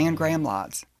and Graham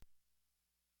Lodge.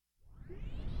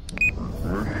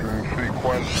 Mission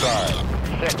sequence start.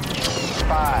 6,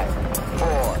 5,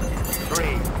 4, 3,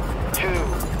 2,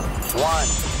 1,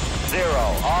 0.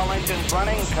 All engines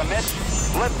running. Commit.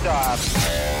 Liftoff.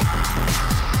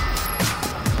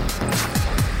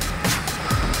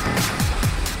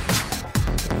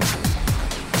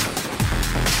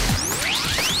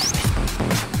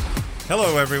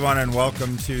 Hello, everyone, and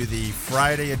welcome to the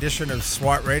Friday edition of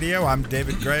SWAT Radio. I'm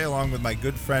David Gray, along with my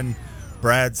good friend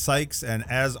Brad Sykes, and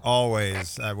as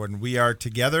always, when we are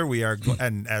together,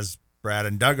 and as Brad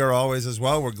and Doug are always as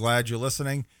well, we're glad you're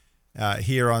listening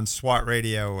here on SWAT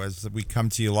Radio as we come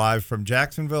to you live from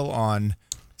Jacksonville on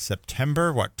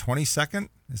September 22nd?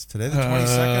 Is today the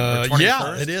 22nd or 21st?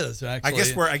 Yeah, it is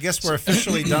actually. I guess we're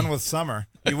officially done with summer.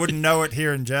 You wouldn't know it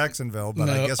here in Jacksonville, but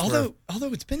no, I guess although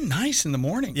it's been nice in the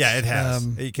morning. Yeah, it has.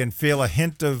 You can feel a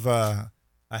hint of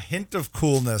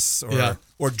coolness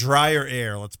or drier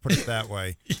air. Let's put it that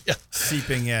way. Yeah.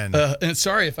 Seeping in. And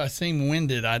sorry if I seem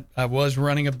winded. I was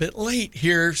running a bit late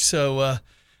here, so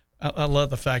I love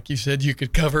the fact you said you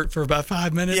could cover it for about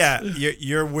 5 minutes. Yeah,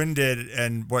 you're winded,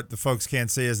 and what the folks can't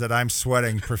see is that I'm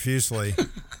sweating profusely,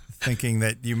 thinking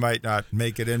that you might not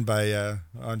make it in by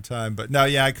on time. But no,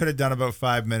 yeah, I could have done about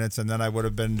 5 minutes, and then I would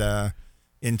have been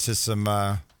into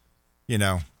some,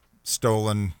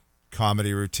 stolen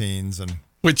comedy routines and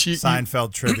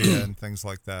Seinfeld trivia and things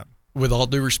like that. With all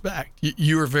due respect,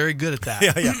 you were very good at that.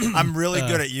 Yeah. I'm really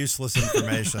good at useless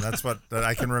information. That's what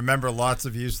I can remember. Lots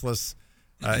of useless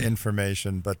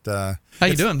information. But how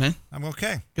you doing, man? I'm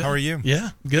okay. Good. How are you?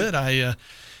 Yeah, good. I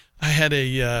had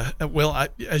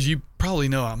as you probably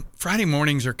know, Friday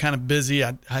mornings are kind of busy.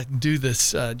 I do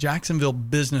this Jacksonville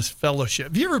Business Fellowship.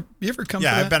 Have you ever come to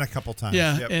that? Yeah, I've been a couple times.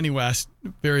 Yeah, yep. Anyway, I was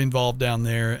very involved down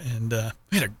there, and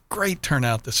we had a great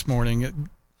turnout this morning.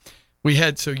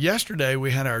 Yesterday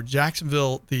we had our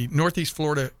the Northeast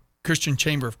Florida Christian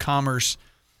Chamber of Commerce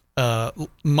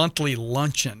monthly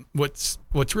luncheon. What's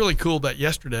really cool about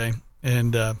yesterday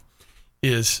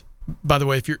is, by the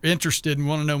way, if you're interested and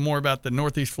want to know more about the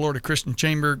Northeast Florida Christian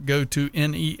Chamber, go to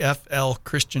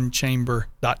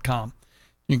neflchristianchamber.com.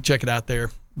 You can check it out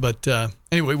there. But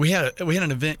anyway, we had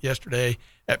an event yesterday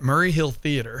at Murray Hill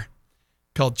Theater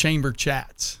called Chamber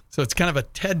Chats. So it's kind of a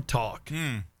TED Talk.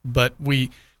 But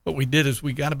what we did is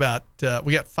we got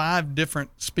 5 different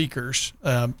speakers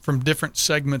from different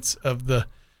segments of the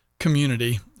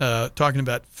community, talking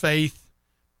about faith,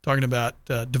 talking about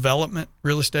development,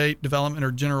 real estate development,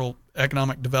 or general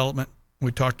economic development.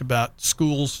 We talked about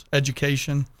schools,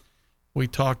 education. We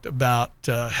talked about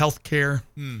healthcare.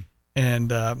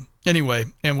 And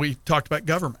and we talked about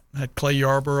government. I had Clay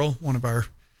Yarborough, one of our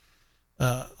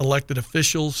elected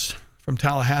officials from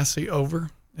Tallahassee,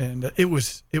 over, and it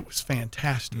was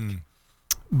fantastic.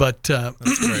 But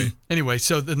that's great. Anyway,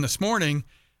 so then this morning,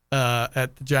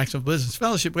 at the Jacksonville Business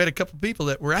Fellowship, we had a couple of people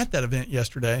that were at that event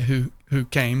yesterday who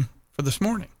came for this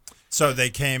morning. So they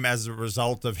came as a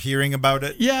result of hearing about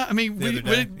it? Yeah, I mean, we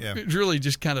really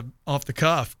just kind of off the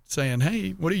cuff saying,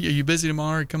 hey, are you busy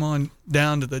tomorrow? Come on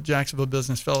down to the Jacksonville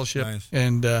Business Fellowship. Nice.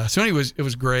 And so anyway, it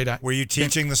was great. Were you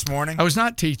teaching this morning? I was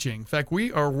not teaching. In fact,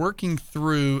 we are working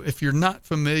through, if you're not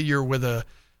familiar with a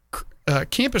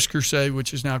Campus Crusade,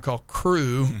 which is now called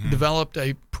Cru, developed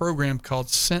a program called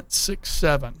Sent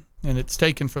 6-7, and it's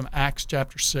taken from Acts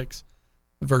chapter 6,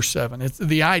 verse 7.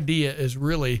 The idea is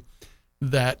really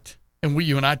that, and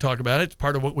you and I talk about it, it's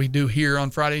part of what we do here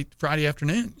on Friday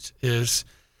afternoons, is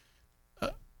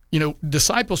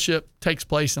discipleship takes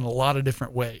place in a lot of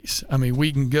different ways. I mean,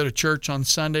 we can go to church on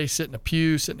Sunday, sit in a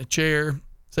pew, sit in a chair,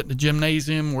 sit in a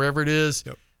gymnasium, wherever it is.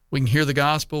 Yep. We can hear the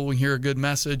gospel, we can hear a good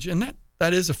message, and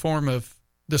that is a form of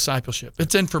discipleship.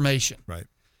 It's information. Right.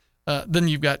 Then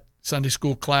you've got Sunday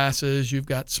school classes, you've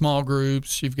got small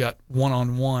groups, you've got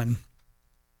one-on-one.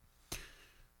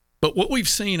 But what we've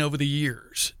seen over the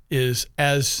years is,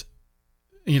 as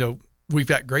we've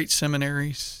got great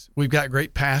seminaries, we've got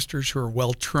great pastors who are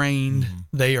well trained,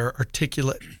 they are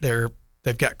articulate,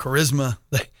 they've got charisma,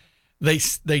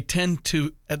 they tend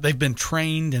to, they've been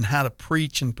trained in how to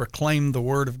preach and proclaim the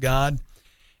word of God.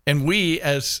 And we,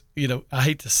 as I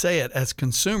hate to say it, as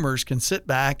consumers, can sit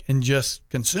back and just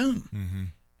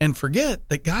consume and forget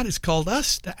that God has called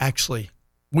us to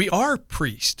we are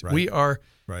priests. Right. We are,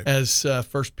 as 1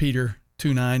 Peter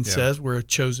 2:9 says, we're a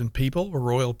chosen people, a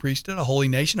royal priesthood, a holy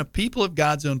nation, a people of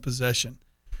God's own possession.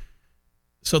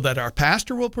 So that our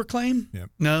pastor will proclaim? Yep.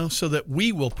 No, so that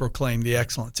we will proclaim the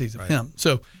excellencies of him.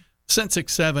 So Sent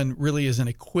 6-7 really is an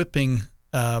equipping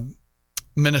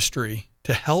ministry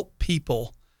to help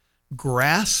people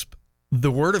grasp the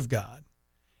Word of God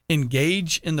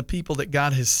engage in the people that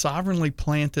God has sovereignly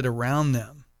planted around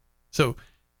them. So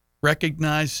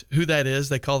recognize who that is.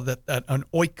 They call that an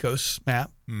oikos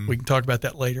map. We can talk about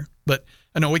that later. But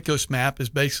an oikos map is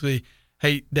basically,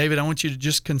 hey, David, I want you to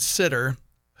just consider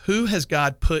who has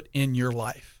God put in your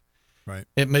life. Right.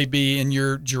 It may be in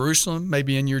your Jerusalem,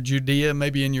 maybe in your Judea,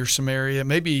 maybe in your Samaria,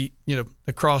 maybe,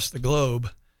 across the globe.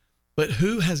 But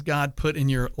who has God put in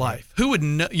your life? Who would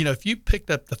know, if you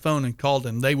picked up the phone and called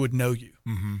them, they would know you.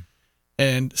 Mm-hmm.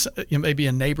 And maybe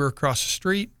a neighbor across the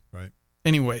street. Right.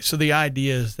 Anyway, so the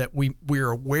idea is that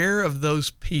we're aware of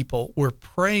those people. We're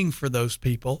praying for those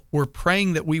people. We're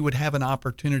praying that we would have an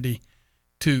opportunity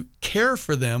to care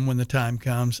for them when the time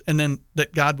comes, and then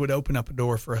that God would open up a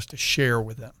door for us to share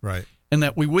with them. Right. And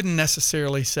that we wouldn't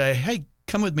necessarily say, hey,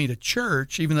 come with me to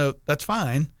church, even though that's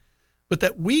fine, but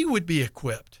that we would be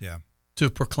equipped to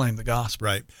proclaim the gospel.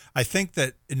 Right. I think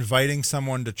that inviting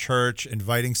someone to church,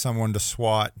 inviting someone to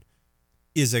SWAT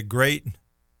is a great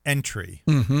entry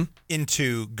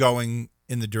into going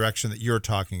in the direction that you're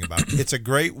talking about. It's a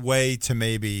great way to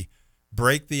maybe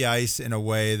break the ice in a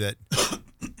way that,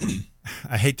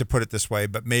 I hate to put it this way,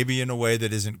 but maybe in a way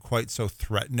that isn't quite so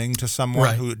threatening to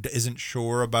someone who isn't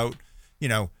sure about,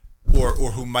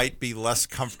 or who might be less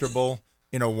comfortable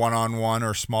in a one-on-one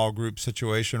or small group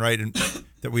situation, right? And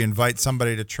that we invite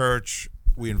somebody to church,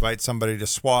 we invite somebody to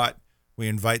SWAT, we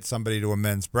invite somebody to a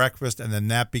men's breakfast, and then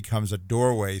that becomes a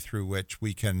doorway through which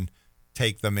we can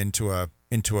take them into a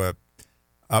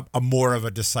more of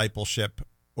a discipleship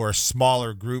or a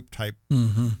smaller group type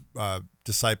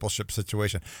discipleship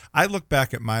situation. I look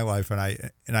back at my life and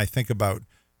I think about,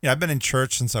 I've been in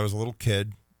church since I was a little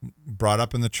kid, brought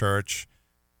up in the church,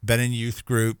 been in youth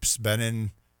groups, been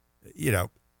in,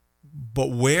 but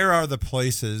where are the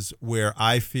places where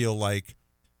I feel like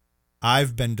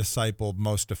I've been discipled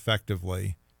most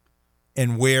effectively,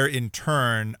 and where in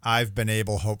turn I've been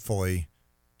able, hopefully,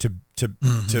 to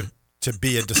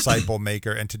be a disciple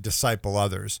maker and to disciple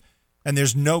others. And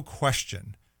there's no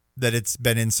question that it's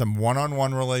been in some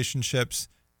one-on-one relationships,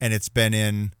 and it's been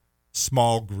in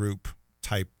small group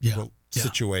type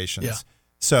situations. Yeah.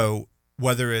 So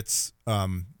whether it's,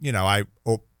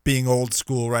 being old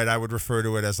school, right, I would refer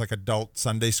to it as like adult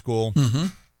Sunday school. Mm-hmm.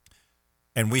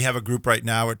 And we have a group right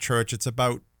now at church.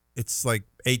 It's like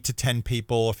 8 to 10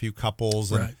 people, a few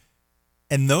couples.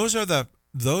 And those are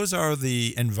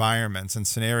the environments and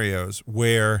scenarios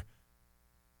where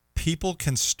people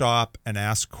can stop and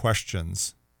ask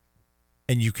questions,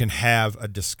 and you can have a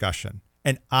discussion.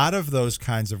 And out of those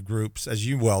kinds of groups, as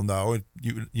you well know,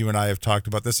 you and I have talked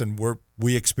about this, and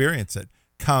we experience it,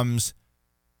 comes,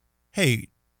 hey,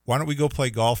 why don't we go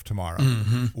play golf tomorrow?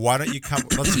 Mm-hmm. Why don't you come?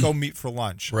 Let's go meet for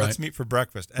lunch. Right. Let's meet for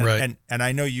breakfast. And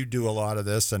I know you do a lot of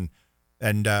this, and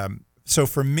so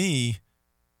for me,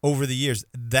 over the years,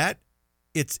 that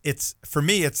it's for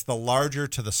me, it's the larger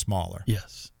to the smaller.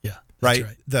 Yes. Yeah. Right.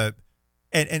 Right.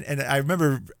 And I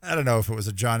remember, I don't know if it was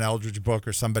a John Eldredge book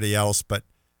or somebody else, but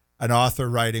an author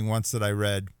writing once that I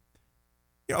read,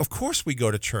 of course we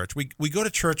go to church. We go to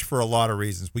church for a lot of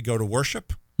reasons. We go to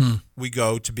worship. We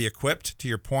go to be equipped, to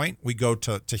your point. We go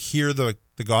to hear the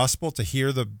gospel, to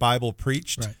hear the Bible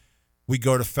preached. Right. We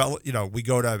go to we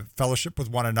go to fellowship with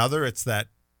one another. It's that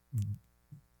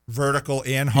vertical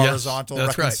and horizontal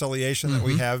reconciliation that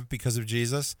we have because of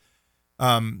Jesus.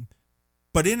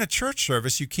 But in a church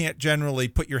service, you can't generally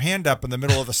put your hand up in the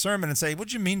middle of a sermon and say, "What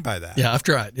do you mean by that?" Yeah, I've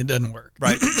tried. It doesn't work.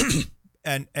 Right.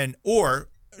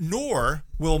 Nor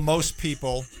will most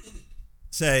people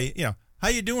say, "How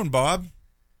you doing, Bob?"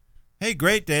 "Hey,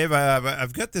 great, Dave.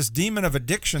 I've got this demon of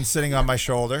addiction sitting on my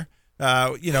shoulder.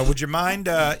 Would you mind?"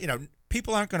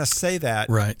 People aren't going to say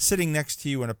that sitting next to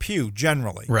you in a pew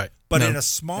generally. Right. But in a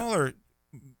smaller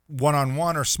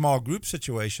one-on-one or small group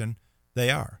situation, they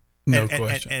are. No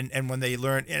question. And when they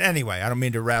learn, and anyway, I don't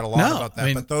mean to rattle on about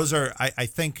that, but those are, I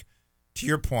think, to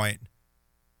your point,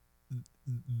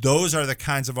 those are the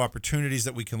kinds of opportunities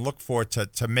that we can look for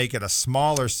to make it a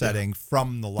smaller setting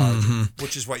from the larger,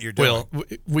 which is what you're doing.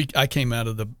 Well, I came out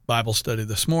of the Bible study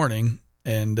this morning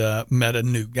and met a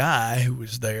new guy who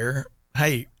was there.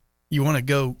 Hey, you want to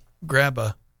go grab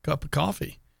a cup of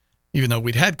coffee? Even though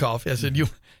we'd had coffee, I said, you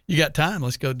got time,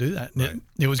 let's go do that. And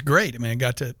it was great. I mean, I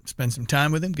got to spend some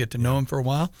time with him, get to know him for a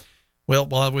while. Well,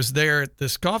 while I was there at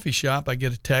this coffee shop, I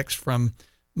get a text from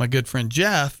my good friend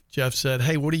Jeff. Jeff said,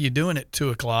 "Hey, what are you doing at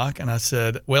 2:00?" And I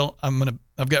said, "Well,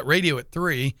 I've got radio at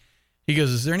 3:00. He goes,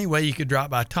 "Is there any way you could drop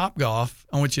by Topgolf?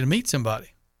 I want you to meet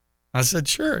somebody." I said,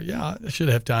 "Sure, yeah, I should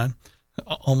have time."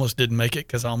 I almost didn't make it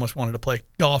because I almost wanted to play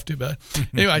golf too bad.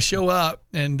 Anyway, I show up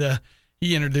and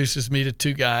he introduces me to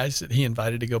two guys that he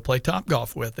invited to go play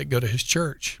Topgolf with that go to his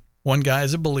church. One guy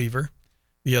is a believer,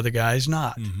 the other guy is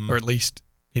not, or at least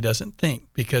he doesn't think,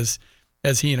 because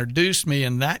as he introduced me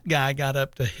and that guy got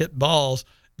up to hit balls,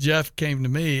 Jeff came to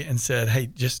me and said, hey,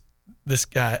 just this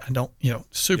guy, I don't,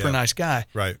 super nice guy,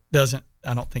 right?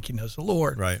 I don't think he knows the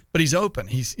Lord, right? But he's open.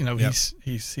 He's,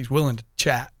 he's willing to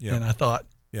chat. Yep. And I thought,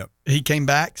 he came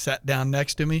back, sat down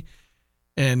next to me,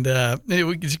 and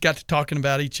we just got to talking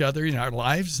about each other, our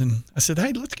lives. And I said,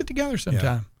 hey, let's get together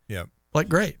sometime. Yeah. Like,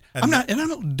 great. And I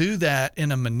don't do that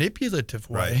in a manipulative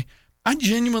way. Right. I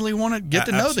genuinely want to get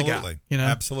to know the guy.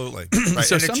 Absolutely. Right.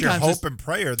 So and it's your sometimes hope and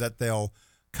prayer that they'll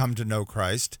come to know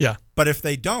Christ. Yeah. But if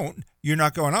they don't, you're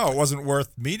not going, oh, it wasn't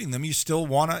worth meeting them. You still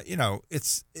want to,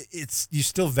 it's you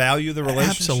still value the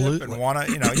relationship. Absolutely. And want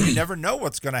to, you never know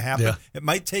what's going to happen. Yeah. It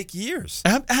might take years.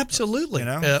 Absolutely.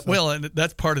 Well, and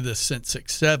that's part of this Sent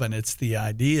 6-7. It's the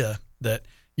idea that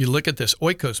you look at this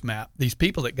oikos map, these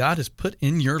people that God has put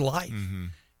in your life. Mm-hmm.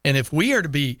 And if we are to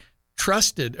be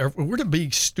trusted, or we're to be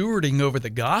stewarding over the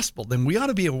gospel, then we ought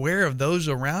to be aware of those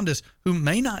around us who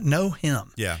may not know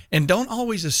him. Yeah. And don't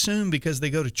always assume because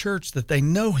they go to church that they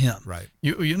know him. Right.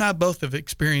 You and I both have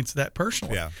experienced that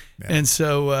personally. Yeah. And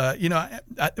so,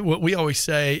 what we always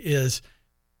say is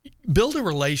build a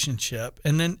relationship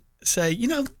and then say,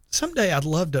 someday I'd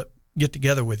love to get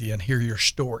together with you and hear your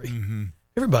story. Mm-hmm.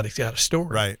 Everybody's got a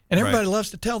story. Right. And everybody loves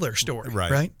to tell their story.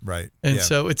 Right. And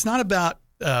so it's not about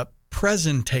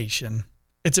presentation,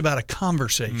 it's about a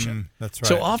conversation. That's right.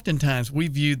 So oftentimes we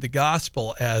viewed the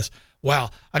gospel as, wow,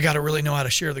 I got to really know how to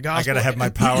share the gospel. I got to have my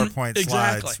PowerPoint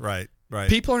exactly. slides. Right.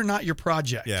 People are not your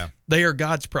project. Yeah. They are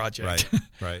God's project.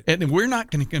 Right. And we're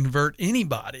not going to convert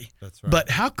anybody. That's right. But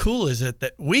how cool is it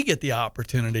that we get the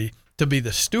opportunity to be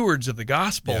the stewards of the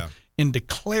gospel in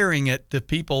declaring it to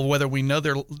people, whether we know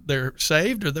they're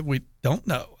saved or that we don't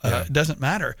know. It doesn't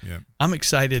matter. Yeah. I'm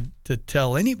excited to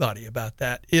tell anybody about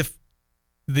that if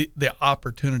the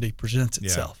opportunity presents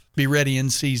itself. Yeah. Be ready in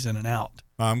season and out.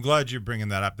 I'm glad you're bringing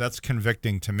that up. That's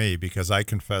convicting to me because I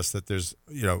confess that there's,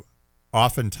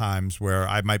 oftentimes where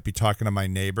I might be talking to my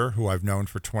neighbor who I've known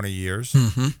for 20 years,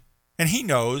 and he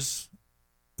knows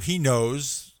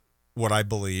what I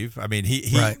believe. I mean,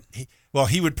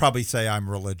 he would probably say I'm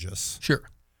religious. Sure.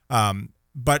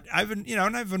 But I've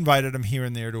invited him here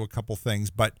and there to a couple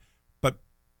things, but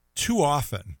too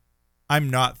often I'm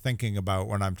not thinking about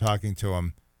when I'm talking to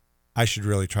him, I should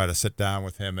really try to sit down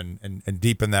with him and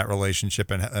deepen that relationship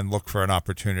and look for an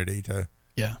opportunity to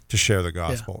share the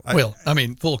gospel. Yeah.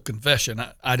 Full confession.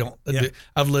 I don't. Yeah.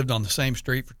 I've lived on the same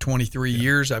street for 23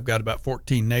 years. I've got about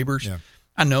 14 neighbors. Yeah.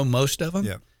 I know most of them.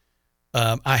 Yeah.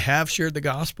 I have shared the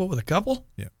gospel with a couple.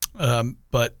 Yeah.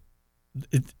 But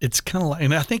it's kind of like,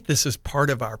 and I think this is part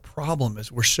of our problem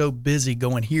is we're so busy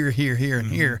going here,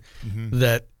 and here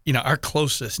that our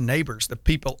closest neighbors, the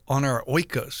people on our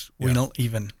oikos, we don't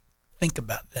even think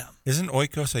about them. Isn't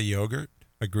oikos a yogurt?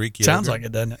 A Greek yogurt? Sounds like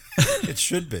it, doesn't it? It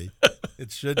should be.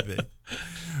 It should be.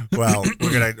 Well,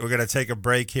 we're gonna take a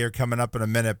break here coming up in a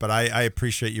minute, but I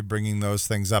appreciate you bringing those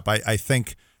things up. I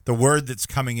think the word that's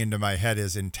coming into my head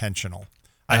is intentional.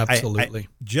 Absolutely.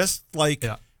 Just like,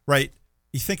 right,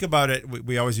 you think about it,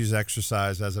 we always use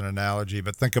exercise as an analogy,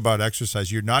 but think about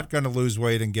exercise. You're not going to lose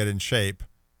weight and get in shape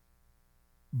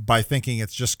by thinking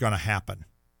it's just going to happen.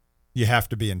 You have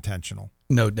to be intentional.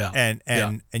 No doubt.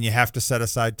 And you have to set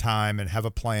aside time and have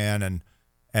a plan and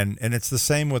it's the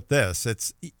same with this.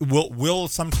 Will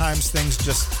sometimes things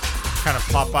just kind of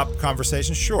pop up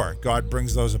conversations? Sure. God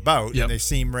brings those about and they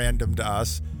seem random to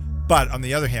us. But on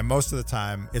the other hand, most of the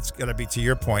time it's going to be to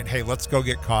your point, hey, let's go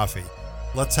get coffee.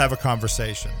 Let's have a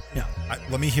conversation. Yeah.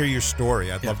 Let me hear your story.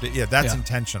 I'd love to. Yeah, that's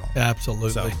intentional.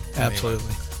 Absolutely. So, Absolutely.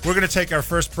 Anyway, we're going to take our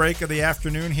first break of the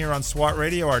afternoon here on SWAT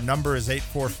Radio. Our number is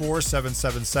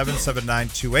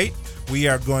 844-777-7928. We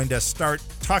are going to start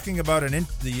talking about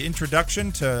the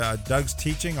introduction to Doug's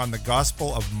teaching on the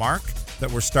Gospel of Mark that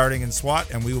we're starting in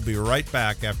SWAT, and we will be right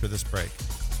back after this break.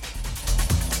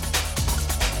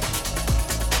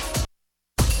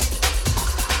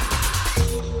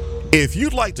 If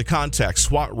you'd like to contact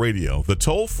SWAT Radio, the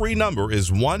toll-free number is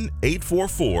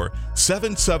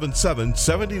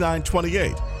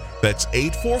 1-844-777-7928. That's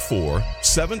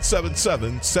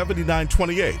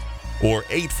 844-777-7928 or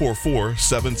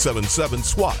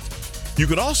 844-777-SWAT. You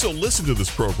can also listen to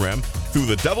this program through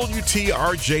the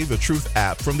WTRJ The Truth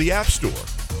app from the App Store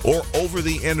or over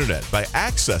the internet by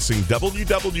accessing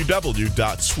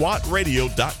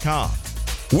www.swatradio.com.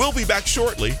 We'll be back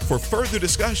shortly for further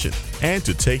discussion and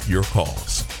to take your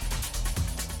calls.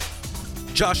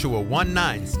 Joshua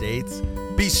 1:9 states,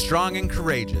 "Be strong and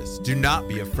courageous. Do not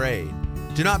be afraid.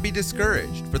 Do not be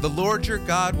discouraged, for the Lord your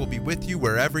God will be with you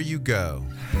wherever you go."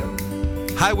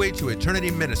 Highway to Eternity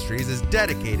Ministries is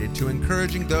dedicated to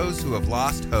encouraging those who have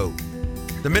lost hope.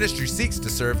 The ministry seeks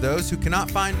to serve those who cannot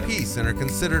find peace and are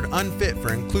considered unfit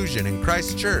for inclusion in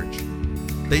Christ's church.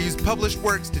 They use published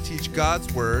works to teach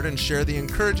God's Word and share the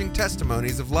encouraging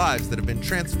testimonies of lives that have been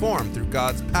transformed through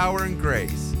God's power and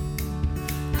grace.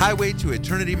 Highway to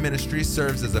Eternity Ministries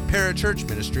serves as a parachurch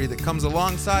ministry that comes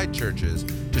alongside churches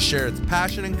to share its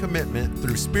passion and commitment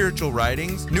through spiritual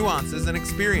writings, nuances, and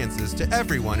experiences to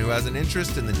everyone who has an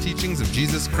interest in the teachings of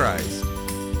Jesus Christ.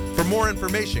 For more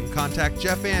information, contact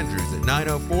Jeff Andrews at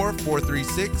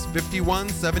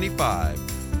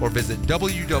 904-436-5175 or visit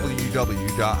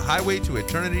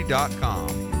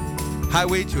www.highwaytoeternity.com.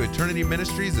 Highway to Eternity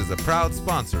Ministries is a proud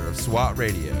sponsor of SWAT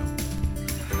Radio.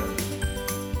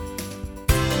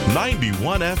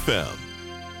 91 FM,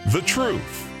 The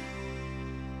Truth.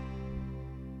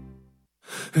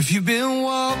 If you've been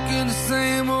walking the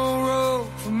same old road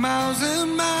for miles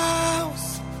and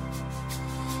miles,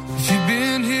 if you've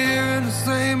been hearing the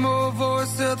same old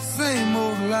voice tell the same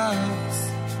old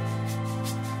lies,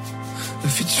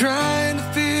 if you're trying to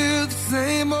fill the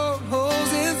same old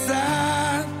holes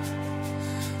inside,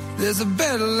 there's a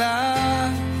better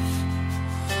life,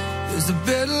 there's a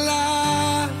better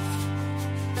life.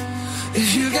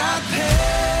 If you got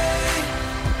pain,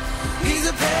 he's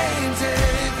a pain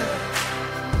taker.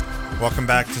 Welcome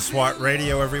back to SWAT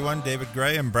Radio, everyone. David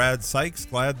Gray and Brad Sykes.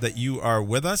 Glad that you are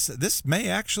with us. This may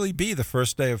actually be the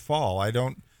first day of fall. I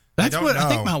don't know. I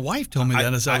think my wife told me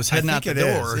that as I was heading out the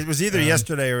door. It was either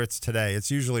yesterday or it's today. It's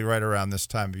usually right around this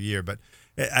time of year. But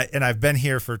and I've been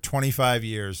here for 25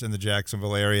 years in the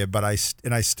Jacksonville area. But I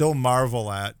still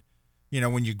marvel at,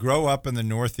 when you grow up in the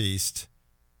Northeast,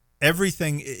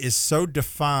 everything is so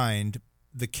defined.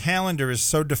 The calendar is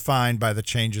so defined by the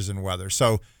changes in weather.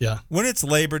 So when it's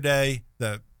Labor Day,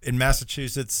 in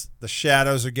Massachusetts, the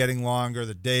shadows are getting longer,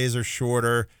 the days are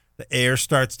shorter, the air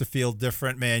starts to feel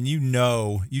different. Man, you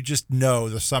just know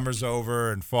the summer's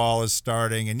over and fall is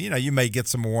starting. And, you may get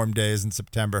some warm days in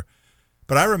September.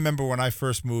 But I remember when I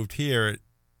first moved here,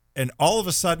 and all of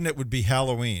a sudden it would be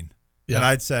Halloween. Yeah. And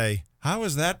I'd say, how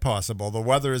is that possible? The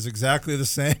weather is exactly the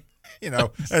same.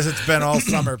 As it's been all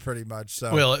summer pretty much.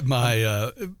 So well, my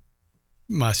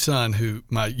youngest son, who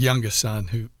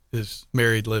is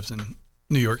married, lives in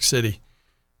New York City.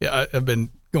 Yeah, I've been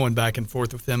going back and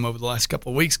forth with him over the last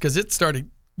couple of weeks because it started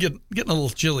getting a little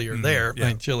chillier there. Yeah. I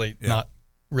mean, chilly, not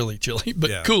really chilly,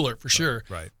 but cooler for sure.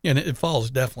 Right. And it falls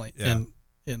definitely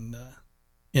in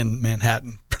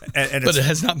Manhattan, and but it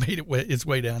has not made its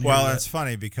way down here. Well, it's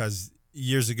funny because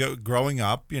years ago, growing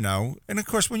up, and of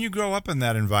course, when you grow up in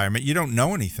that environment, you don't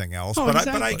know anything else. Oh, but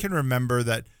exactly. I can remember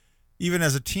that even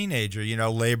as a teenager,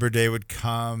 Labor Day would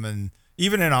come, and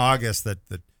even in August, that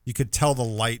you could tell the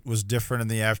light was different in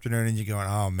the afternoon, and you're going,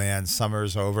 oh man,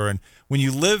 summer's over. And when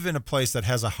you live in a place that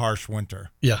has a harsh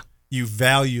winter, you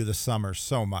value the summer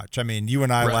so much. I mean, you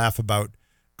and I laugh about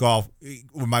golf.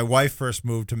 When my wife first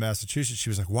moved to Massachusetts, she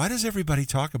was like, why does everybody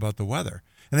talk about the weather?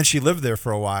 And then she lived there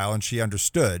for a while, and she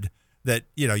understood that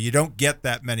you don't get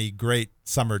that many great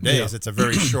summer days. It's a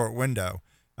very short window.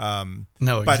 No,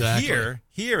 but exactly.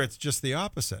 here it's just the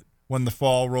opposite. When the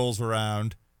fall rolls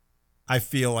around, I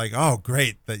feel like, oh,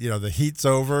 great that the heat's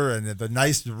over and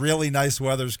the really nice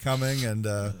weather's coming. And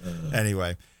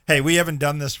anyway, hey, we haven't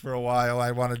done this for a while.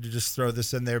 I wanted to just throw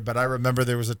this in there, but I remember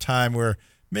there was a time where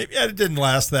maybe it didn't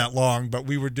last that long, but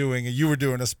you were doing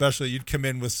especially, you'd come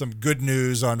in with some good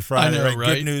news on Friday, I know,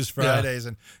 right? Good news Fridays.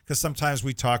 And because sometimes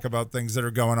we talk about things that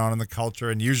are going on in the culture,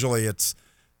 and usually it's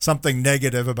something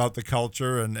negative about the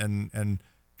culture and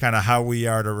kind of how we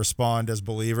are to respond as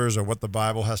believers or what the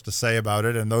Bible has to say about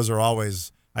it. And those are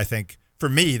always, I think, for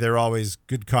me, they're always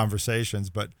good conversations,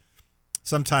 but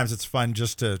sometimes it's fun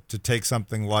just to take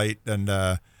something light. And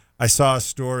I saw a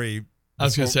story. I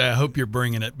was going to say, I hope you're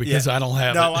bringing it because I don't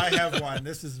have it. No, I have one.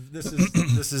 This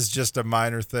is just a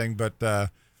minor thing, but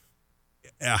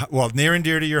near and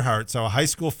dear to your heart. So a high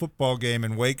school football game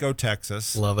in Waco,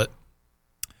 Texas. Love it.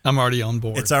 I'm already on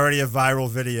board. It's already a viral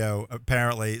video,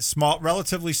 apparently.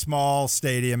 Relatively small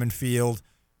stadium and field.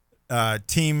 High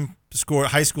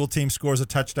school team scores a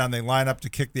touchdown. They line up to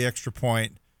kick the extra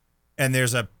point, and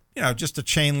there's just a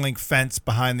chain link fence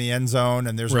behind the end zone,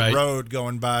 and there's a road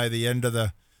going by the end of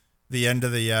the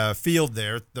field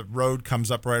there. The road comes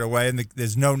up right away, and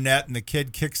there's no net, and the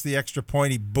kid kicks the extra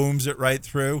point. He booms it right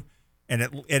through,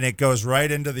 and it goes right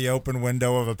into the open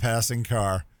window of a passing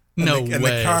car. No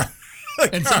way.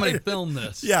 And somebody filmed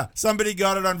this. Yeah, somebody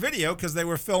got it on video because they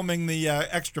were filming the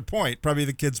extra point, probably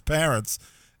the kid's parents.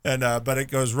 And but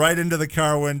it goes right into the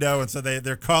car window, and so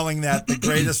they're calling that the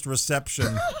greatest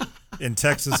reception in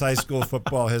Texas high school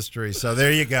football history. So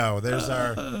there you go. There's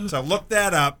our. So look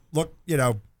that up. Look,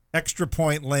 extra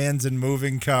point lands in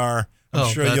moving car. I'm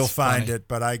sure you'll find it.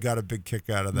 But I got a big kick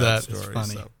out of that story. That's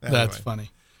funny. So, anyway. That's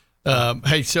funny.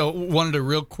 Hey, so wanted to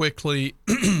real quickly.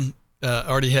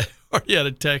 Already had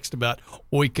a text about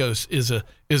oikos is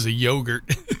a yogurt.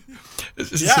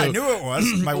 Yeah, I knew it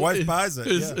was. My wife buys it.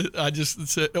 Yeah. I just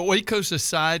said oikos,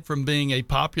 aside from being a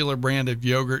popular brand of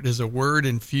yogurt, is a word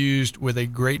infused with a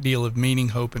great deal of meaning,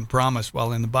 hope, and promise.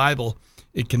 While in the Bible,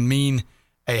 it can mean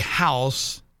a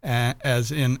house,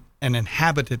 as in an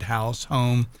inhabited house,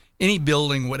 home, any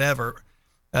building, whatever,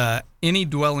 any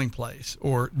dwelling place,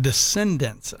 or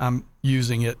descendants. I'm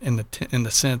using it in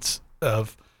the sense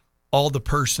of all the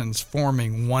persons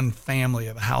forming one family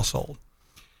of a household.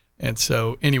 And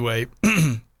so anyway,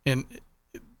 and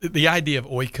the idea of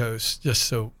oikos, just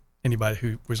so anybody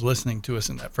who was listening to us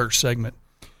in that first segment,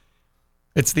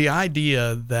 it's the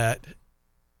idea that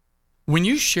when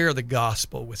you share the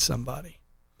gospel with somebody,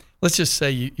 let's just say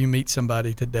you meet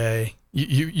somebody today,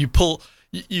 you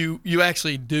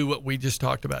actually do what we just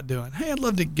talked about doing. Hey, I'd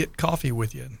love to get coffee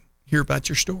with you and hear about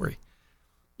your story.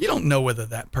 You don't know whether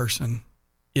that person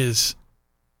is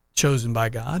chosen by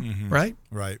God, right?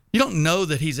 Right. You don't know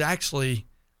that he's actually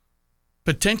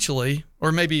potentially,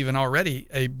 or maybe even already,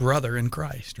 a brother in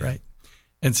Christ, right?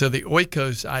 And so the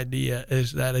oikos idea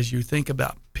is that as you think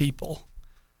about people,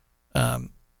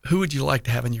 who would you like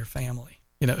to have in your family?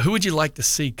 Who would you like to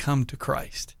see come to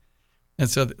Christ? And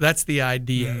so that's the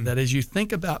idea, that as you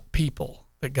think about people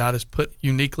that God has put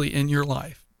uniquely in your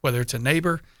life, whether it's a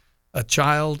neighbor, a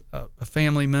child, a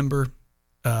family member,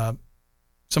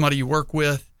 somebody you work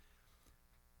with,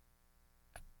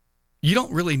 you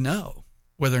don't really know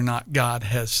whether or not God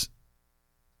has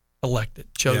elected,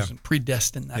 chosen,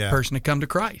 predestined that person to come to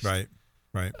Christ. Right.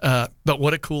 But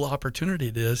what a cool opportunity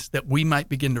it is that we might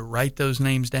begin to write those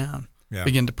names down,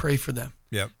 begin to pray for them,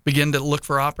 begin to look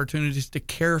for opportunities to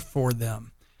care for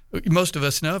them. Most of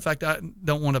us know, in fact, I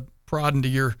don't want to prod into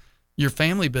your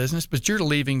family business, but you're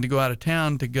leaving to go out of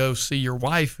town to go see your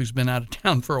wife who's been out of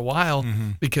town for a while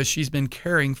because she's been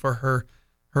caring for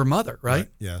her mother, right?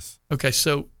 Yes. Okay,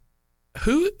 so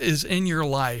who is in your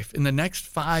life in the next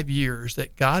 5 years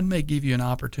that God may give you an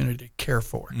opportunity to care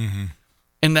for?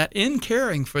 And that in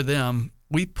caring for them,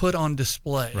 we put on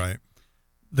display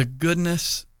the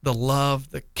goodness, the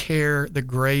love, the care, the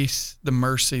grace, the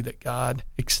mercy that God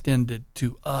extended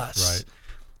to us,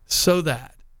 so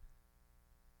that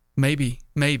maybe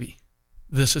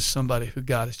this is somebody who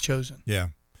God has chosen. Yeah.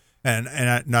 And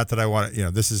not that I want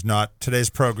to, this is not, today's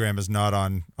program is not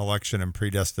on election and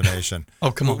predestination.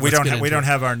 Oh, come on. We don't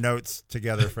have our notes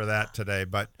together for that today,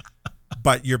 but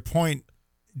your point,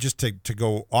 just to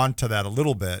go on to that a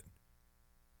little bit,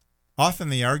 often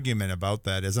the argument about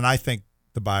that is, and I think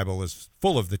the Bible is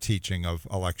full of the teaching of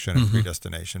election and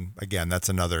predestination. Again, that's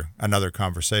another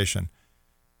conversation.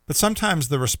 But sometimes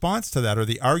the response to that, or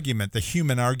the argument, the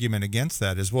human argument against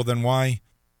that is, well, then why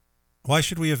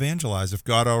should we evangelize if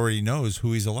God already knows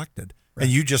who he's elected? Right.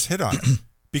 And you just hit on it.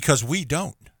 Because we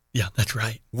don't. Yeah, that's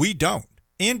right. We don't.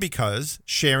 And because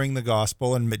sharing the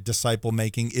gospel and disciple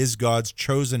making is God's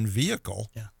chosen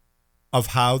vehicle of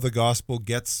how the gospel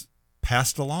gets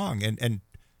passed along and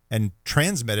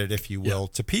transmitted, if you will,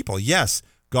 to people. Yes,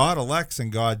 God elects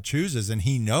and God chooses and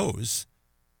he knows,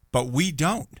 but we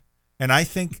don't. And I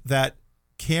think that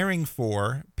caring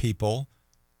for people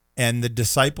and the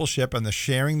discipleship and the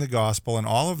sharing the gospel and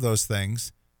all of those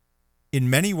things, in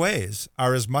many ways,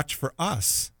 are as much for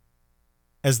us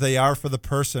as they are for the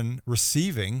person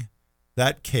receiving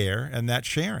that care and that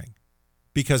sharing.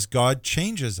 Because God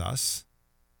changes us.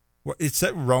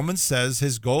 Romans says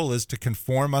his goal is to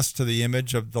conform us to the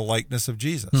image of the likeness of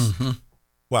Jesus.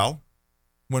 Well,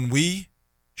 when we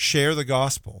share the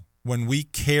gospel, when we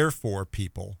care for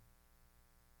people,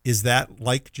 is that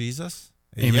like Jesus?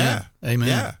 Amen. Yeah. Amen.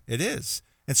 Yeah, it is.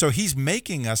 And so he's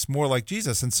making us more like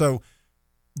Jesus. And so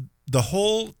the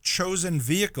whole chosen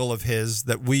vehicle of his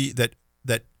that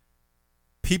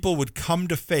people would come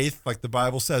to faith, like the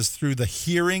Bible says, through the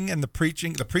hearing and the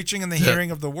preaching and the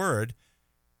hearing of the word.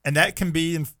 And that can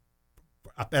be,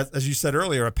 as you said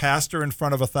earlier, a pastor in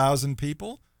front of 1,000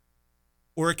 people,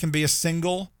 or it can be a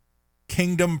single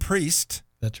kingdom priest.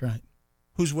 That's right.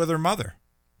 Who's with her mother,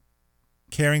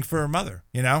 caring for her mother.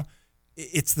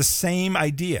 It's the same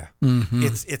idea.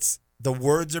 It's the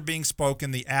words are being spoken,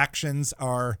 the actions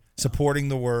are supporting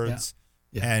the words,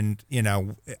 and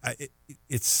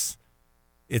it's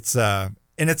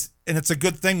a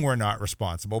good thing we're not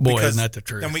responsible. Boy, because isn't that the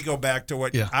truth? Then we go back to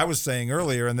what I was saying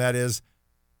earlier, and that is,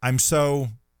 I'm so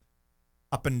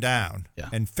up and down Yeah.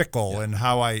 and fickle in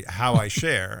how I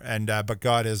share, and but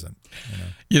God isn't.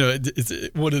 It's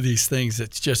one of these things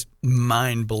that's just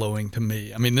mind blowing to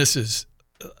me. I mean, this is,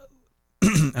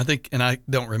 I think, and I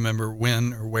don't remember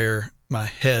when or where my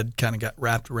head kind of got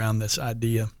wrapped around this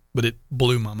idea, but it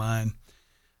blew my mind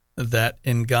that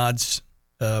in God's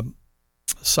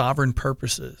sovereign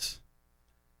purposes,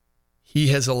 He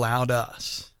has allowed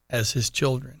us as His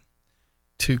children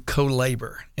to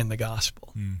co-labor in the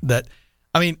gospel. That,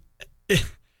 I mean,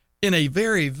 in a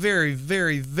very, very,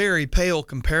 very, very pale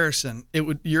comparison,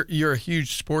 you're a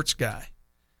huge sports guy.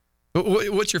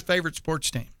 What's your favorite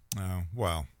sports team? Oh,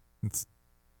 well, it's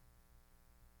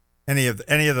any of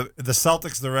the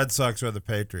Celtics, the Red Sox, or the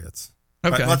Patriots.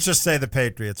 Okay, but let's just say the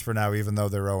Patriots for now, even though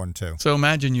they're 0-2. So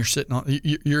imagine you're sitting on,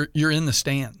 you're in the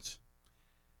stands.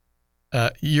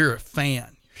 You're a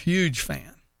fan, huge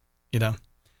fan,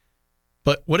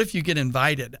 But what if you get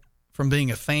invited from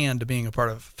being a fan to being a part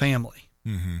of a family?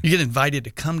 Mm-hmm. You get invited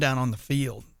to come down on the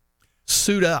field,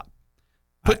 suit up,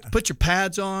 put your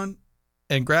pads on,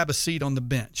 and grab a seat on the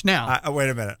bench. Now, wait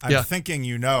a minute.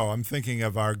 I'm thinking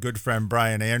of our good friend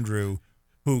Brian Andrew,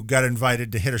 who got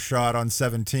invited to hit a shot on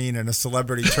 17 in a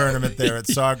celebrity tournament there at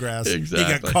Sawgrass. Exactly.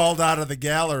 He got called out of the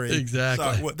gallery.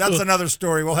 Exactly. So that's another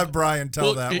story. We'll have Brian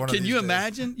tell that one of these Can you days.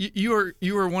 imagine?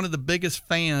 You are one of the biggest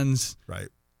fans Right.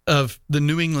 of the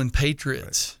New England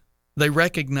Patriots. Right. They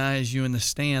recognize you in the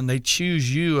stand. They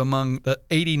choose you among the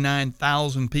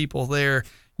 89,000 people there.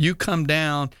 You come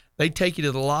down. They take you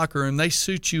to the locker room. They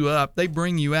suit you up. They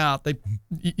bring you out.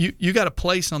 You got a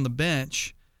place on the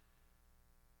bench.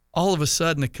 All of a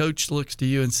sudden, the coach looks to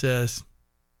you and says,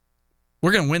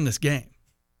 "We're going to win this game,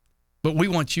 but we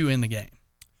want you in the game."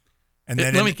 And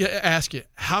then let me ask you,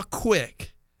 how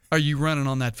quick are you running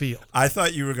on that field? I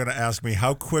thought you were going to ask me,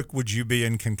 how quick would you be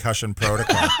in concussion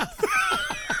protocol?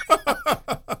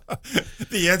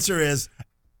 The answer is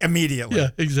immediately. Yeah,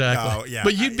 exactly. No, yeah.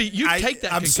 But you'd take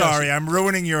that. I'm concussion. sorry, I'm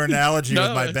ruining your analogy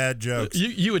with my bad jokes.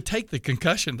 You would take the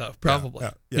concussion though, probably.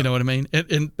 Yeah. You know what I mean?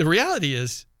 And the reality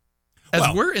is,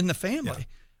 we're in the family,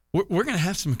 we're going to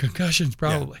have some concussions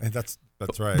probably. Yeah, that's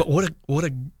right. But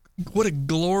what a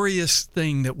glorious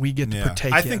thing that we get to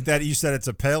partake in. I think that you said it's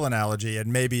a pale analogy,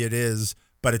 and maybe it is,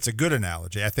 but it's a good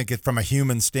analogy. I think from a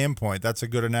human standpoint, that's a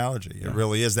good analogy. It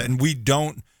really is that. And we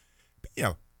don't,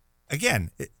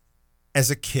 again,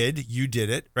 as a kid, you did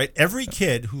it, right? Every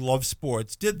kid who loves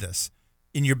sports did this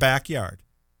in your backyard.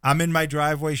 I'm in my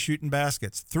driveway shooting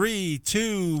baskets. 3,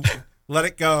 2, let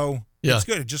it go. Yeah. It's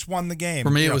good. It just won the game. For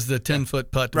me, it was the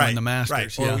 10-foot putt to win the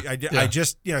Masters. Right. Or I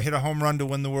just hit a home run to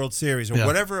win the World Series or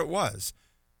whatever it was.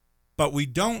 But we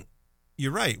don't,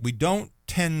 you're right, we don't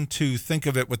tend to think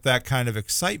of it with that kind of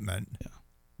excitement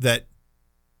that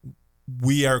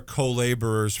we are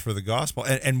co-laborers for the gospel.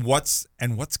 And what's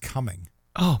coming.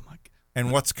 Oh, my God.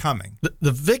 And what's coming.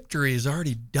 The victory is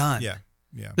already done. Yeah.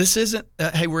 This isn't,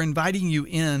 hey, we're inviting you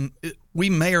in.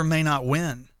 We may or may not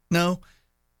win. No,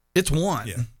 it's won.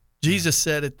 Yeah. Jesus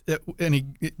said it, and he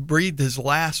breathed his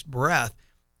last breath.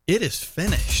 It is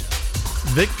finished.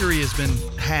 Victory has been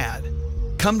had.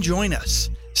 Come join us.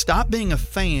 Stop being a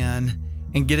fan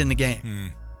and get in the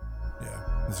game.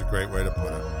 Yeah, that's a great way to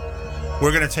put it.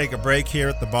 We're going to take a break here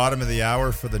at the bottom of the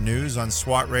hour for the news on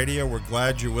SWAT Radio. We're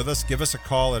glad you're with us. Give us a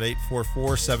call at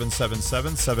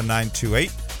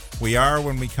 844-777-7928. We are,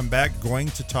 when we come back, going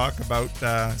to talk about,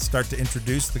 start to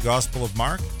introduce the Gospel of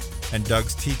Mark and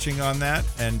Doug's teaching on that.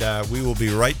 And we will be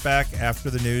right back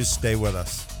after the news. Stay with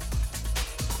us.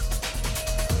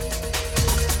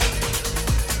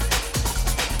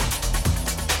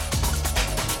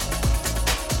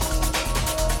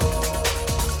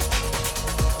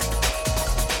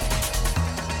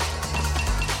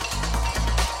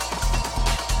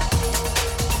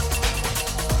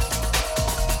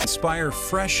 Inspire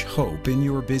fresh hope in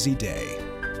your busy day.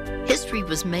 History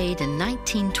was made in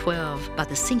 1912 by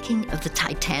the sinking of the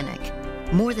Titanic.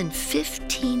 More than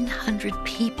 1,500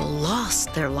 people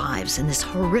lost their lives in this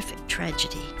horrific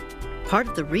tragedy. Part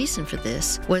of the reason for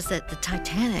this was that the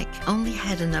Titanic only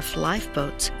had enough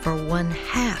lifeboats for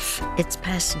 1/2 its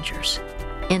passengers.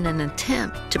 In an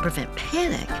attempt to prevent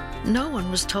panic, no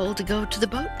one was told to go to the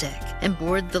boat deck and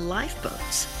board the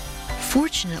lifeboats.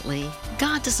 Fortunately,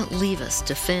 God doesn't leave us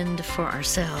to fend for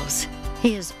ourselves.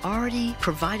 He has already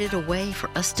provided a way for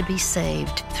us to be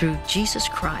saved through Jesus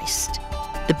Christ.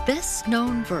 The best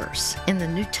known verse in the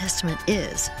New Testament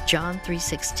is John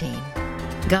 3:16.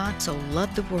 God so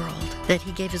loved the world that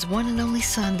he gave his one and only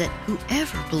Son, that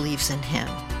whoever believes in him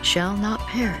shall not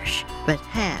perish, but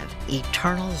have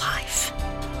eternal life.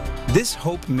 This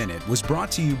Hope Minute was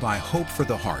brought to you by Hope for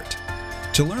the Heart.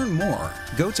 To learn more,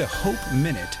 go to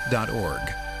hopeminute.org.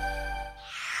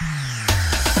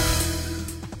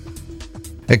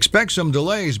 Expect some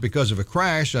delays because of a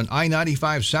crash on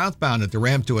I-95 southbound at the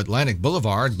ramp to Atlantic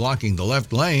Boulevard, blocking the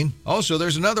left lane. Also,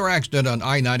 there's another accident on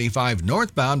I-95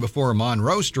 northbound before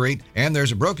Monroe Street, and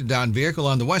there's a broken-down vehicle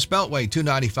on the West Beltway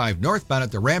 295 northbound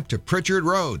at the ramp to Pritchard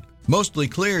Road. Mostly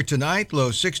clear tonight,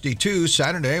 low 62.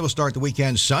 Saturday will start the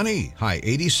weekend sunny, high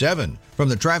 87. From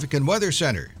the Traffic and Weather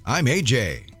Center, I'm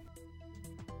AJ.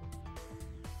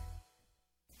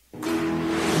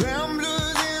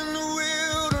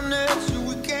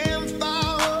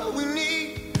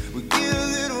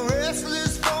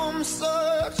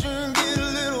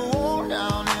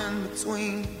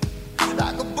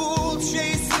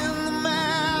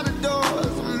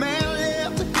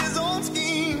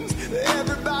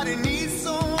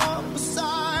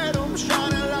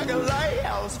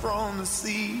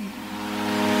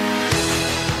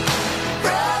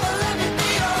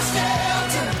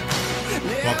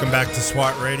 Welcome back to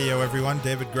SWAT Radio, everyone.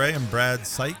 David Gray and Brad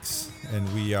Sykes,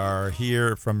 and we are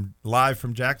here live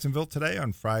from Jacksonville today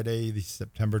on Friday, the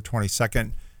September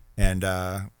 22nd, and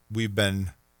we've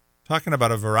been talking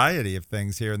about a variety of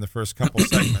things here in the first couple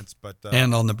segments, but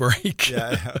and on the break,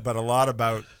 yeah, but a lot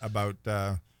about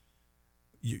the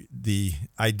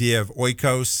idea of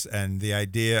oikos and the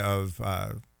idea of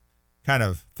kind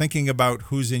of thinking about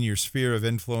who's in your sphere of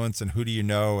influence and who do you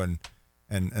know, and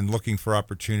looking for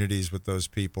opportunities with those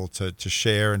people to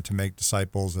share and to make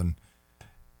disciples. And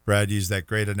Brad used that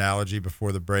great analogy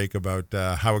before the break about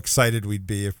how excited we'd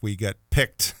be if we get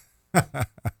picked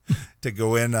to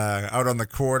go in out on the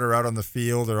court or out on the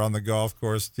field or on the golf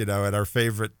course, at our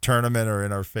favorite tournament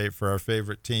or for our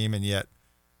favorite team, and yet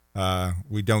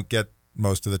we don't get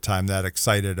most of the time that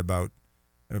excited about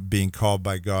being called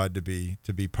by God to be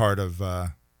part of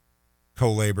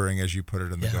co-laboring, as you put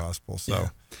it in the gospel. So. Yeah.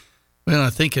 Well,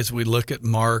 I think as we look at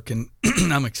Mark, and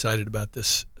I'm excited about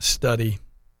this study,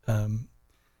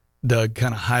 Doug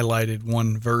kind of highlighted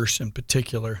one verse in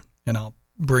particular, and I'll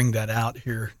bring that out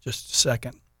here just a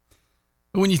second.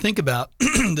 But when you think about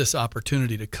this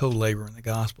opportunity to co-labor in the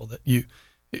gospel, that you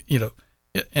know,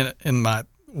 in my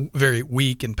very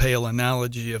weak and pale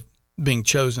analogy of being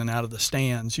chosen out of the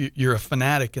stands, you're a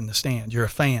fanatic in the stands. You're a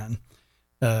fan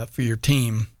for your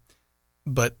team,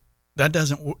 but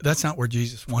that's not where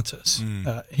Jesus wants us.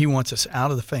 He wants us out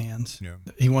of the fans. Yeah.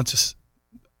 He wants us,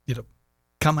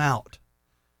 come out.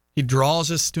 He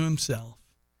draws us to himself,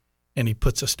 and he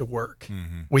puts us to work.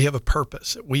 Mm-hmm. We have a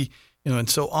purpose. And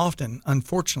so often,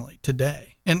 unfortunately,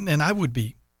 today, and I would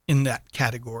be in that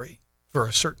category for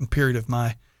a certain period of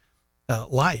my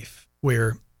life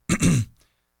where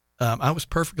I was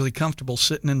perfectly comfortable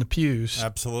sitting in the pews.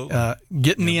 Absolutely.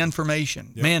 Getting the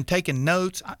information. Yep. Man, taking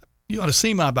notes. You ought to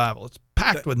see my Bible. It's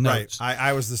packed with notes. Right.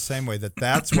 I was the same way.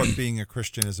 That's what being a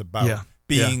Christian is about. Yeah.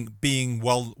 Being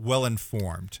well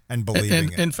informed and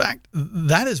believing it. In fact,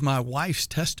 that is my wife's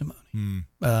testimony.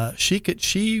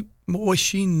 She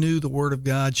knew the Word of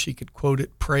God. She could quote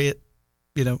it, pray it,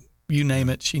 you name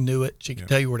it. She knew it. She could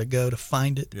tell you where to go to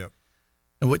find it. Yep.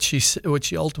 And what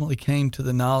she ultimately came to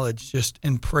the knowledge just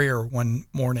in prayer one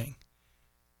morning,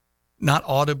 not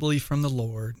audibly from the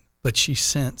Lord, but she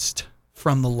sensed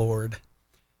from the Lord,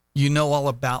 you know all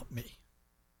about me,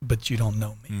 but you don't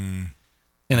know me.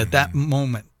 And at that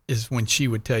moment is when she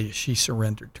would tell you she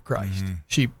surrendered to Christ.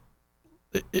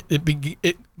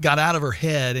 It got out of her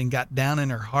head and got down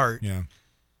in her heart. Yeah.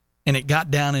 And it got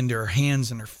down into her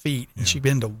hands and her feet, and she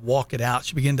began to walk it out.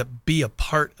 She began to be a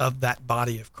part of that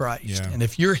body of Christ. Yeah. And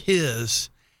if you're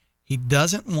his, he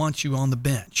doesn't want you on the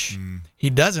bench. He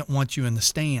doesn't want you in the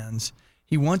stands.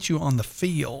 He wants you on the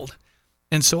field.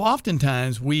 And so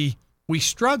oftentimes we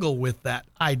struggle with that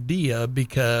idea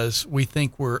because we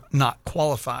think we're not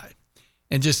qualified.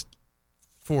 And just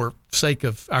for sake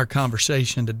of our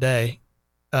conversation today,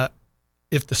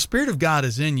 if the Spirit of God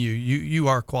is in you, you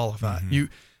are qualified.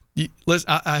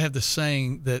 I have this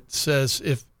saying that says,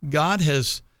 if God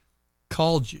has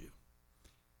called you,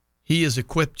 he has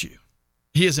equipped you.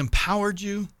 He has empowered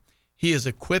you, he has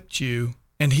equipped you,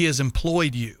 and he has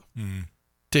employed you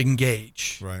to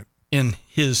engage in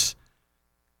his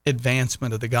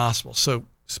advancement of the gospel. So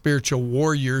spiritual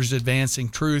warriors advancing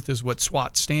truth is what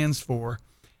SWAT stands for.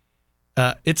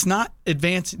 It's not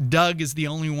advance. Doug is the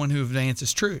only one who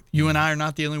advances truth. You and I are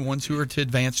not the only ones who are to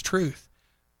advance truth.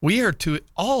 We are to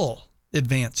all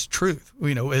advance truth,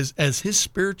 as his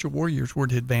spiritual warriors were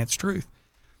to advance truth.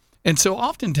 And so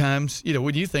oftentimes,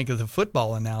 when you think of the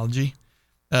football analogy,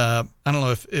 I don't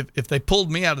know if they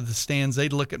pulled me out of the stands,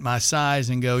 they'd look at my size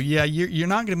and go, yeah, you're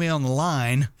not going to be on the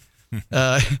line.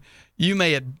 You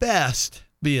may at best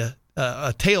be a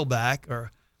a tailback or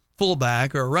a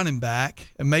fullback or a running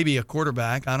back and maybe a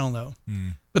quarterback. I don't know.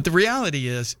 But the reality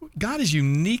is God has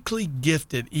uniquely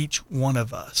gifted each one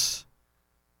of us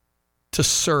to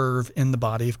serve in the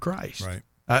body of Christ. Right.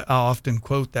 I often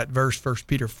quote that verse, 1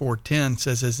 Peter 4:10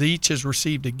 says, as each has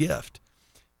received a gift,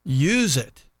 use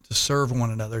it to serve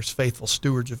one another as faithful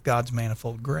stewards of God's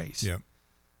manifold grace. Yeah.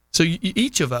 So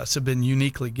each of us have been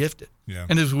uniquely gifted. Yeah.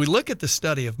 And as we look at the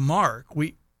study of Mark,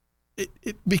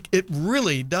 it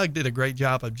really, Doug did a great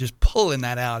job of just pulling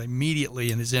that out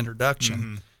immediately in his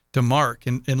introduction to Mark.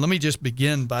 And let me just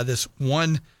begin by this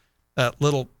one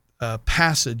little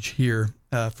passage here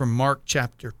from Mark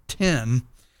chapter 10.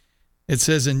 It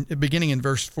says, beginning in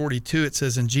verse 42, it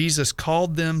says, and Jesus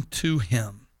called them to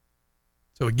him.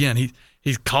 So again,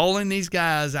 he's calling these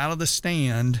guys out of the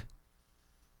stand.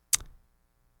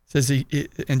 It says,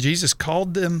 and Jesus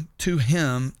called them to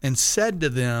him and said to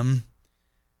them,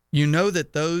 you know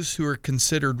that those who are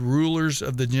considered rulers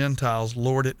of the Gentiles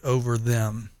lord it over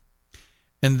them,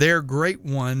 and their great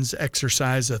ones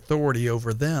exercise authority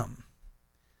over them.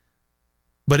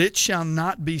 But it shall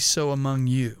not be so among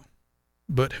you.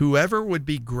 But whoever would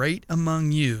be great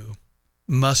among you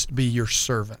must be your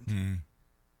servant.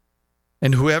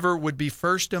 And whoever would be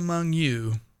first among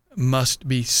you must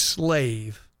be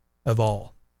slave of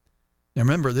all. Now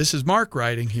remember, this is Mark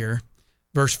writing here,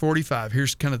 verse 45.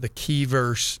 Here's kind of the key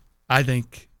verse, I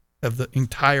think, of the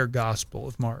entire Gospel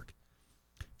of Mark.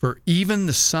 For even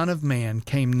the Son of Man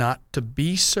came not to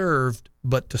be served,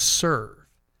 but to serve,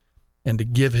 and to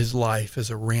give his life as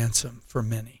a ransom for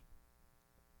many.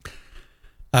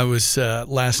 I was,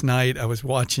 last night, I was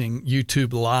watching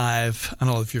YouTube Live. I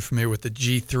don't know if you're familiar with the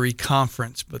G3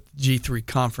 conference, but the G3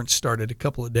 conference started a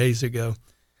couple of days ago.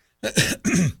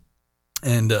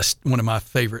 And one of my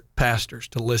favorite pastors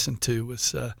to listen to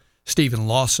was Stephen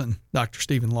Lawson, Dr.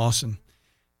 Stephen Lawson.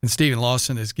 And Stephen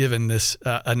Lawson has given this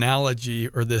analogy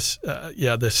or this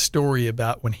story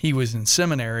about when he was in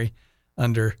seminary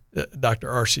under Dr.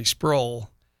 R.C. Sproul.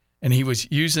 And he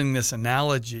was using this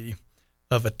analogy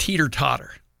of a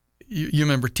teeter-totter. You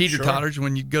remember teeter-totters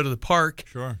when you go to the park?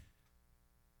 Sure.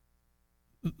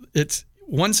 It's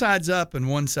one side's up and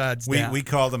one side's down. We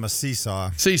call them a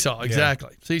seesaw. Seesaw,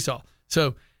 exactly. Yeah. Seesaw.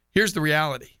 So here's the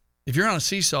reality. If you're on a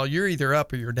seesaw, you're either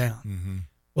up or you're down.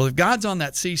 Well, if God's on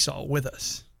that seesaw with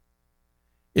us,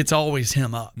 it's always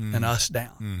him up and us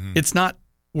down. It's not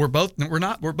we're both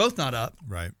not up.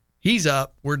 Right. He's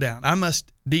up, we're down. I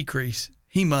must decrease,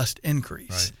 he must increase.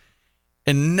 Right.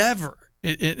 And never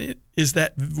it is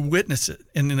that witness it.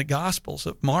 And in the Gospels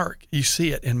of Mark, you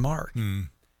see it in Mark.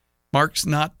 Mark's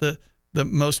not the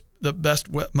best,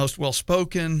 most well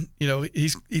spoken. You know,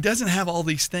 he doesn't have all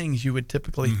these things you would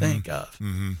typically think of.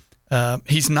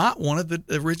 He's not one of the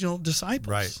original disciples.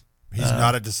 Right. He's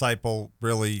not a disciple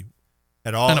really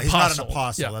at all. He's not an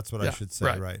apostle. Yeah. That's what I should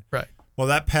say. Right. Well,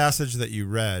 that passage that you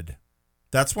read,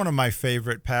 that's one of my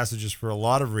favorite passages for a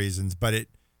lot of reasons. But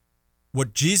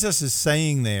what Jesus is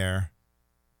saying there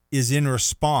is in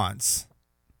response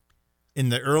in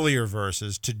the earlier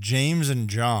verses to James and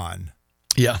John.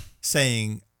 Yeah.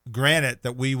 Saying, grant it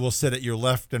that we will sit at your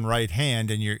left and right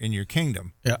hand in your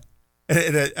kingdom. Yeah.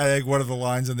 And I think one of the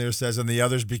lines in there says, and the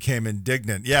others became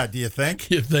indignant. Yeah, do you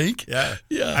think? You think? Yeah.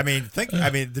 Yeah. I mean,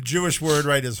 the Jewish word,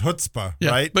 right, is chutzpah,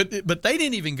 right? But they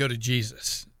didn't even go to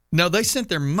Jesus. No, they sent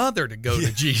their mother to go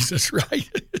to Jesus, right?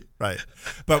 Right.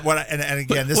 But what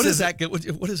is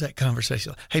that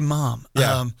conversation? Hey, Mom,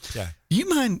 do you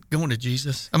mind going to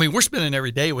Jesus? I mean, we're spending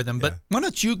every day with him, but why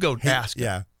don't you go ask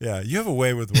him? Yeah. You have a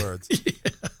way with words.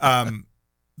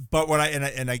 But what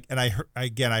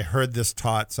I heard this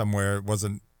taught somewhere.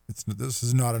 This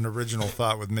is not an original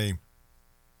thought with me.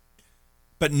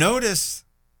 But notice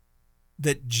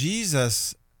that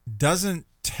Jesus doesn't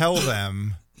tell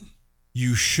them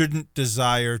you shouldn't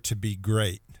desire to be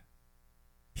great.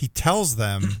 He tells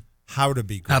them how to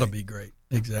be great. How to be great,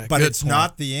 exactly. But it's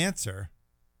not the answer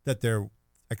that they're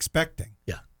expecting.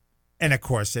 Yeah. And of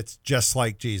course, it's just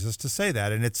like Jesus to say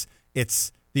that, and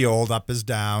it's the old up is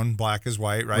down, black is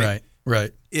white, right?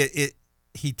 Right.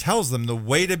 He tells them the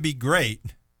way to be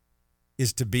great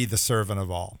is to be the servant of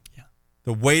all. Yeah.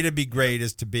 The way to be great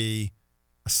is to be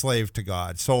a slave to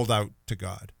God, sold out to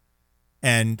God.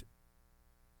 And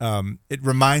it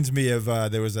reminds me of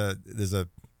the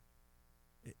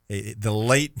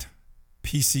late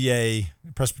PCA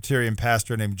Presbyterian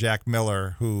pastor named Jack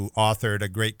Miller, who authored a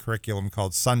great curriculum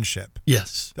called Sonship.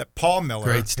 Yes. That Paul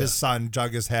Miller, his son,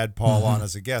 Doug, has had Paul on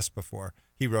as a guest before.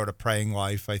 He wrote A Praying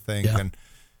Life, I think. Yeah.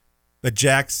 But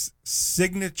Jack's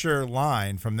signature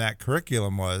line from that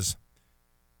curriculum was,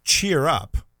 cheer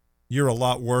up, you're a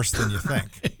lot worse than you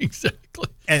think. Exactly.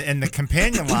 And the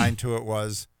companion line to it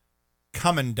was,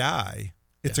 come and die.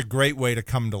 It's a great way to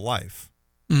come to life.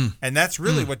 And that's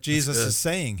really what Jesus is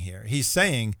saying here. He's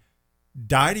saying,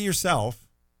 die to yourself,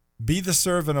 be the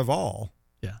servant of all.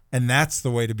 Yeah. And that's the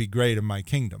way to be great in my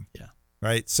kingdom. Yeah.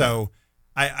 Right. So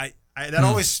I that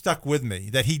always stuck with me,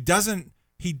 that he doesn't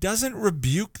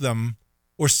rebuke them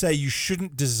or say you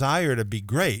shouldn't desire to be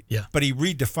great, but he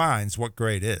redefines what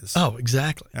great is. Oh,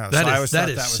 exactly. That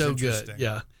is so good.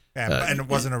 Yeah. And it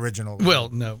wasn't original. Well,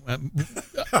 no.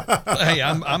 Hey,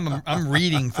 I'm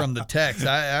reading from the text.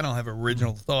 I don't have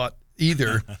original thought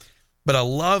either, but I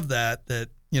love that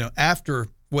after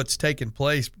what's taken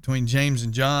place between James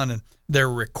and John and their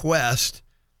request,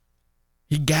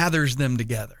 he gathers them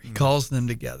together. He calls them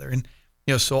together, and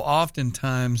so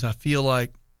oftentimes I feel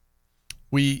like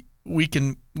we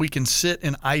can sit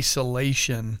in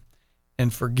isolation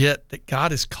and forget that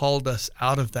God has called us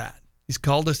out of that. He's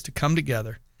called us to come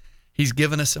together. He's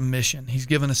given us a mission. He's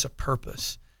given us a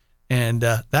purpose. And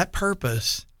that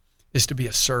purpose is to be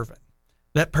a servant.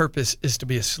 That purpose is to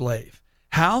be a slave.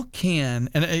 How can,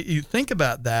 and you think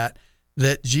about that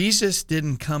Jesus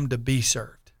didn't come to be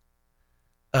served.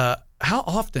 How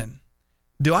often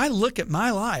do I look at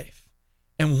my life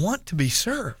and want to be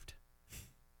served,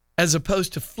 as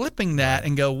opposed to flipping that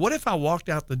and go, what if I walked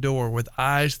out the door with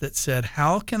eyes that said,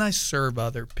 how can I serve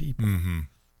other people? Mm-hmm.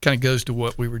 Kind of goes to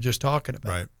what we were just talking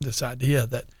about, right. This idea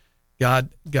that God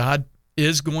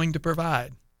is going to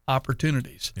provide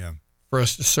opportunities for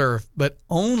us to serve, but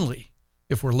only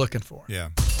if we're looking for it. Yeah.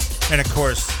 And of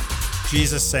course,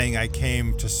 Jesus saying, I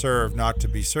came to serve, not to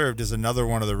be served, is another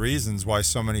one of the reasons why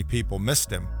so many people missed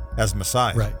him as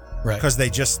Messiah. Right. Because they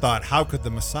just thought, how could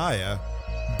the Messiah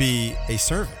be a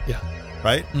servant? Yeah.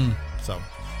 Right? So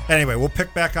anyway, we'll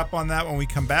pick back up on that when we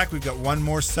come back. We've got one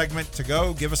more segment to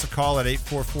go. Give us a call at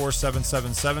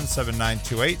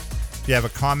 844-777-7928 if you have a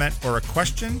comment or a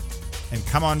question, and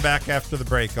come on back after the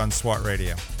break on SWAT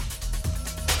Radio.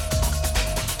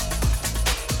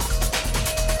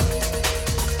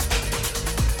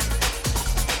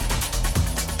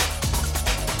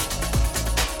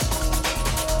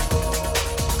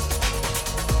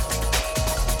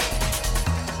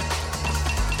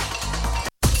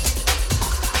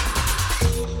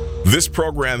 This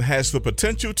program has the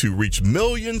potential to reach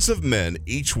millions of men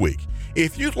each week.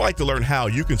 If you'd like to learn how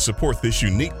you can support this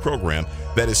unique program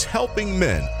that is helping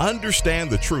men understand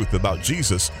the truth about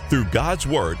Jesus through God's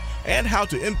Word and how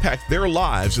to impact their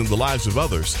lives and the lives of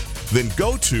others, then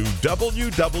go to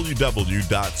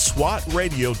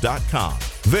www.swatradio.com.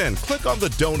 Then click on the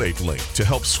donate link to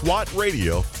help SWAT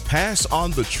Radio pass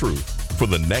on the truth for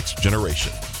the next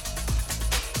generation.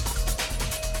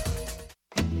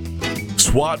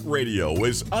 SWAT Radio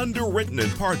is underwritten in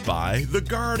part by The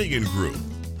Guardian Group.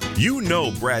 You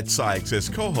know Brad Sykes as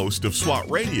co-host of SWAT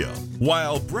Radio.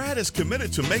 While Brad is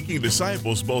committed to making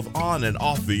disciples both on and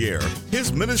off the air,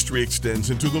 his ministry extends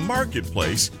into the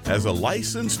marketplace as a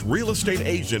licensed real estate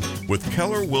agent with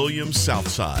Keller Williams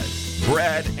Southside.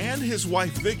 Brad and his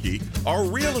wife Vicki are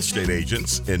real estate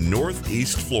agents in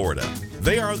Northeast Florida.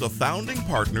 They are the founding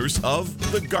partners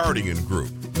of The Guardian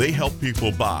Group. They help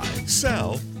people buy,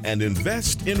 sell, and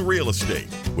invest in real estate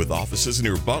with offices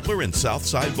near Butler and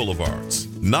Southside Boulevards.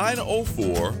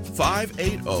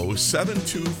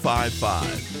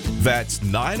 904-580-7255. That's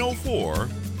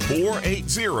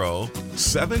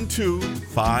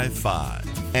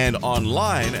 904-480-7255. And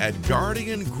online at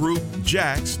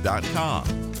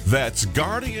GuardianGroupJax.com. That's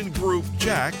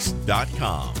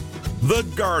GuardianGroupJax.com. The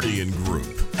Guardian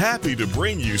Group. Happy to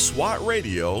bring you SWAT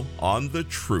Radio on the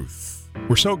truth.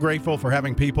 We're so grateful for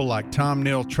having people like Tom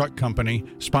Neal Truck Company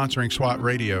sponsoring SWAT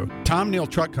Radio. Tom Neal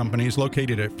Truck Company is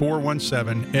located at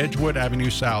 417 Edgewood Avenue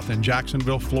South in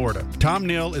Jacksonville, Florida. Tom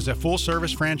Neal is a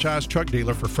full-service franchise truck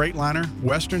dealer for Freightliner,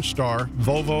 Western Star,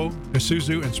 Volvo,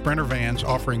 Isuzu, and Sprinter vans,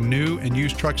 offering new and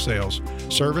used truck sales,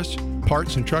 service,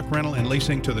 parts, and truck rental and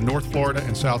leasing to the North Florida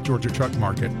and South Georgia truck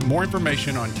market. More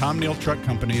information on Tom Neal Truck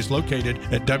Company is located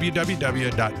at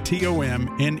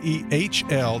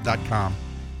www.tomnehl.com.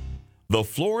 The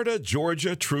Florida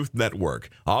Georgia Truth Network,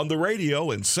 on the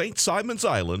radio in St. Simon's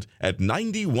Island at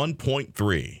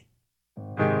 91.3.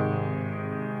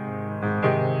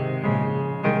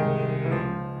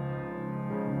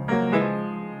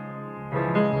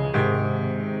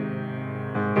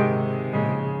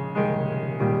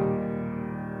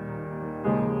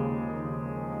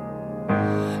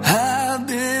 I've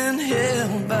been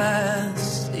held by a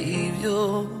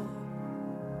Savior.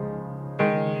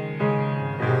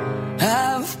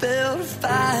 I've felt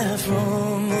fire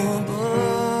from above.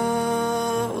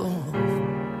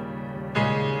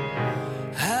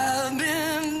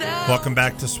 Welcome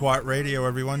back to SWAT Radio,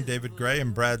 everyone. David Gray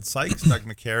and Brad Sykes. Doug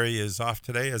McCary is off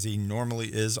today, as he normally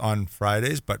is on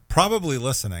Fridays, but probably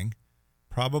listening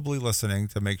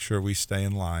to make sure we stay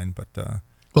in line. But well,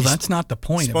 that's not the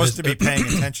point. He's supposed to be paying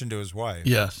attention to his wife.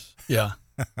 Yes, yeah.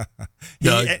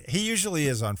 He usually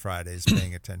is on Fridays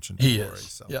paying attention to he Lori. is.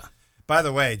 So. Yeah. By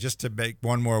the way, just to make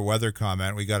one more weather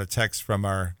comment, we got a text from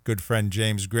our good friend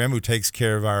James Grimm, who takes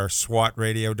care of our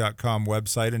SWATradio.com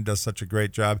website and does such a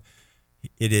great job.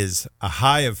 It is a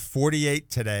high of 48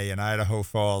 today in Idaho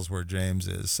Falls, where James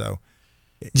is. So,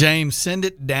 James, send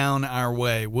it down our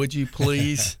way, would you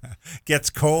please?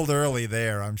 Gets cold early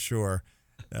there, I'm sure.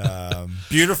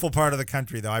 Beautiful part of the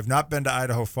country, though. I've not been to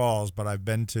Idaho Falls, but I've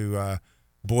been to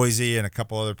Boise and a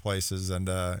couple other places, and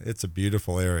it's a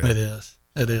beautiful area. It is.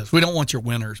 It is. We don't want your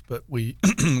winters, but we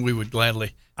would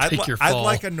gladly take your fall. I'd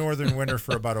like a northern winter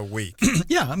for about a week.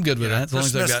 Yeah, I'm good with that. As long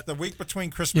as I've got the week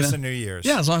between Christmas and New Year's.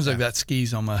 Yeah, as long as I've got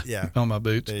skis on my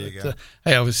boots. There you go.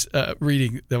 Hey, I was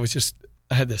reading.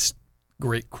 I had this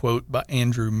great quote by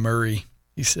Andrew Murray.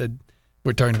 He said,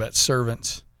 "We're talking about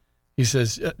servants." He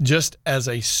says, "Just as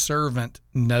a servant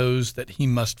knows that he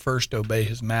must first obey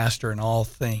his master in all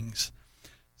things,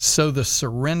 so the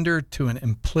surrender to an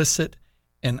implicit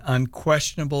and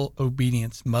unquestionable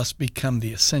obedience must become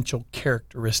the essential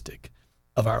characteristic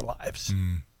of our lives."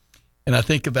 And I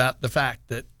think about the fact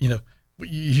that,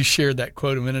 you shared that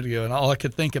quote a minute ago, and all I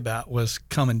could think about was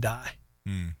come and die.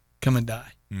 Come and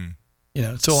die.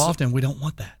 So often we don't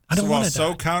want that. I don't want to die.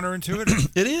 So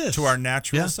counterintuitive. It is. To our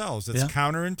natural selves. It's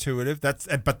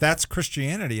counterintuitive. But that's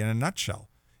Christianity in a nutshell.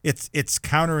 It's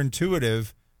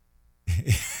counterintuitive.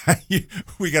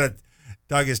 We got to...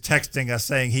 Doug is texting us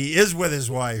saying he is with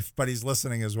his wife, but he's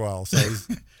listening as well. So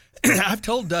I've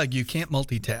told Doug you can't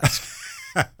multitask.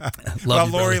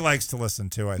 Lori likes to listen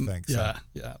too, I think. So.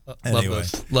 Yeah. Anyway.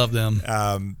 Love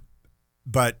them.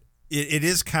 But it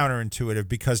is counterintuitive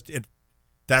because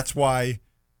that's why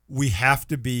we have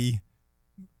to be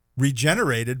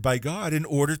regenerated by God in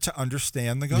order to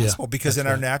understand the gospel. Because in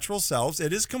our natural selves,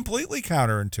 it is completely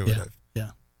counterintuitive.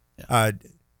 Yeah.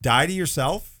 Die to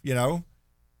yourself,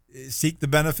 seek the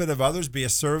benefit of others, be a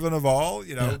servant of all,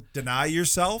 deny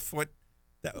yourself.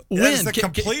 That is the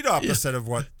complete opposite of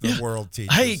what the world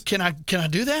teaches. Hey, can I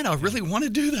do that? I really want to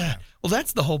do that. Well,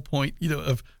 that's the whole point,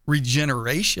 of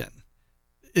regeneration.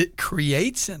 It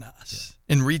creates in us,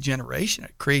 in regeneration,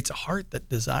 it creates a heart that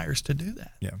desires to do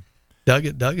that. Yeah.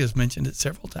 Doug has mentioned it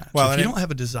several times. Well, if you don't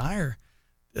have a desire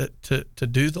to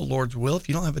do the Lord's will, if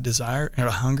you don't have a desire and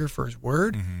a hunger for His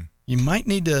Word, you might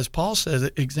need to, as Paul says,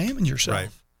 examine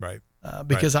yourself. Right.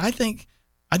 Because I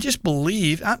just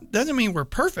believe, doesn't mean we're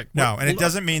perfect. No, and it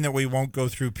doesn't mean that we won't go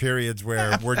through periods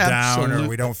where we're down or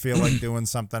we don't feel like doing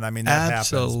something. I mean, that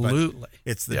happens. But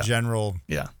it's the general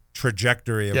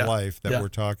trajectory of life that we're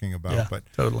talking about. Yeah, but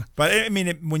totally. But I mean,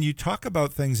 when you talk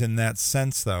about things in that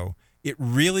sense, though, it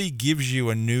really gives you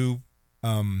a new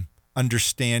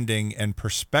understanding and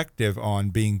perspective on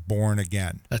being born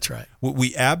again. That's right.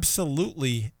 We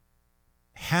absolutely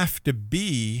have to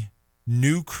be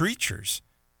new creatures.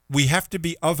 We have to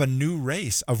be of a new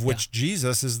race, of which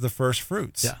Jesus is the first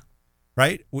fruits. Yeah.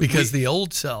 Right? Because the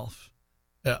old self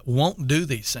won't do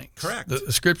these things. Correct.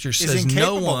 The Scripture says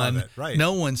no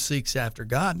one seeks after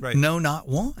God. Right. No, not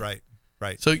one. Right.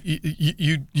 So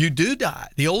you do die.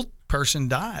 The old person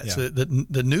dies. Yeah.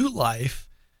 The new life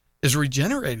is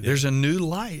regenerated. Yeah. There's a new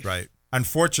life. Right.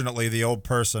 Unfortunately, the old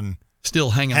person still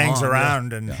hangs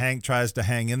around and tries to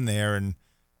hang in there, and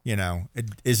it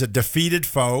is a defeated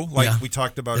foe, like we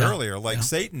talked about earlier, like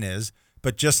Satan is.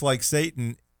 But just like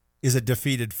Satan is a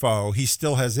defeated foe, he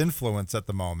still has influence at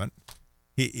the moment.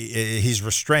 He's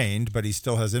restrained, but he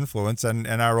still has influence, and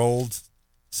our old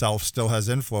self still has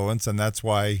influence, and that's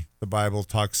why the Bible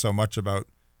talks so much about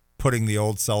putting the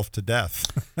old self to death.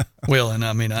 Well, and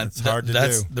I mean, it's hard to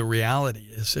do. The reality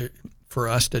is, for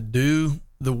us to do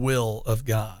the will of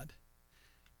God,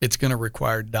 it's going to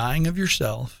require dying of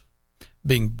yourself,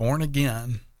 being born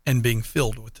again, and being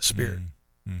filled with the Spirit.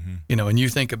 Mm-hmm. And you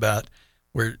think about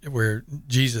where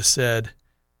Jesus said,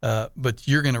 but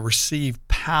you're going to receive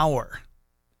power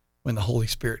when the Holy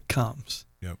Spirit comes.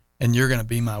 Yep. And you're going to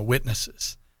be my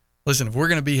witnesses. Listen, if we're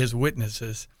going to be His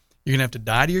witnesses, you're going to have to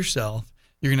die to yourself,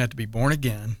 you're going to have to be born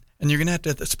again, and you're going to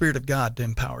have the Spirit of God to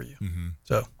empower you. Mm-hmm.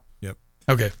 So, yep.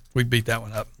 Okay, we beat that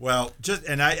one up. Well,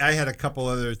 I had a couple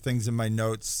other things in my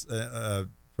notes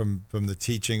from the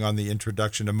teaching on the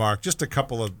introduction to Mark. Just a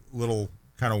couple of little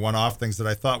kind of one-off things that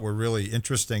I thought were really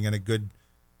interesting and a good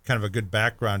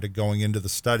background to going into the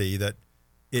study. That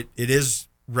it is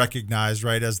recognized,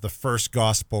 right, as the first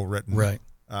gospel written. Right.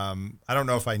 I don't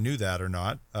know if I knew that or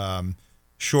not.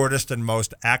 shortest and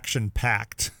most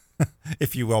action-packed,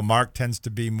 if you will. Mark tends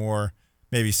to be more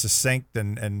maybe succinct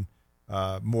and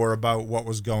more about what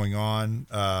was going on.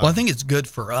 Well, I think it's good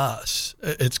for us.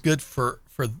 It's good for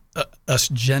us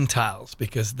Gentiles,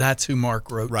 because that's who Mark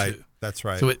wrote right. to. That's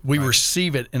right. So we right.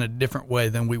 receive it in a different way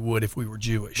than we would if we were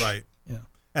Jewish. Right. Yeah.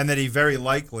 And that he very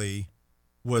likely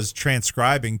was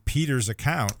transcribing Peter's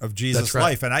account of Jesus' That's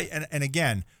right. life. And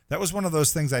again, that was one of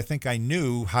those things I think I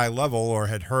knew high level or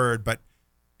had heard, but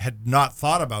had not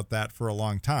thought about that for a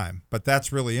long time. But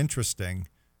that's really interesting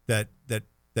that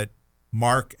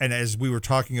Mark, and as we were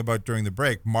talking about during the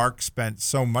break, Mark spent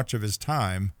so much of his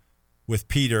time with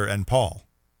Peter and Paul,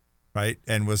 right?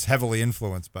 And was heavily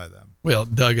influenced by them. Well,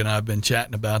 Doug and I have been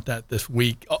chatting about that this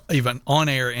week, even on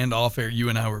air and off air. You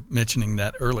and I were mentioning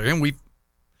that earlier, and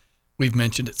we've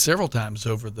mentioned it several times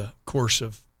over the course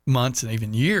of months and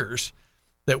even years,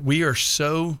 that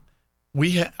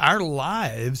our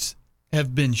lives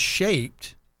have been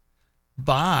shaped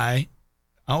by,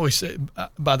 I always say,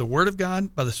 by the Word of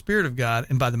God, by the Spirit of God,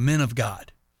 and by the men of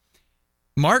God.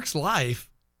 Mark's life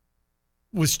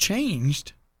was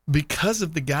changed because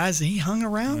of the guys he hung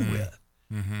around with.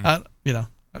 Mm-hmm.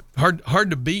 Hard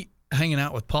to beat hanging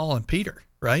out with Paul and Peter,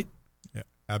 right? Yeah,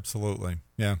 absolutely.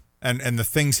 Yeah, and the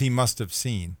things he must have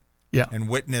seen, yeah, and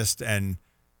witnessed and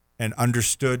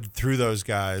understood through those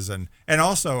guys, and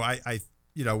also I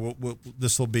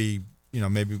this will be,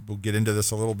 maybe we'll get into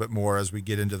this a little bit more as we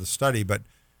get into the study, but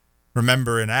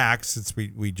remember in Acts, since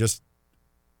we just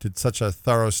did such a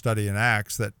thorough study in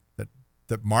Acts, that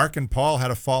Mark and Paul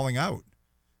had a falling out.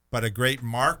 But a great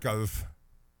mark of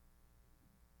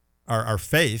our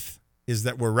faith is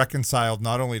that we're reconciled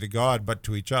not only to God, but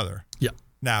to each other. Yeah.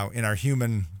 Now, in our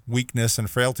human weakness and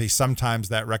frailty, sometimes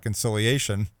that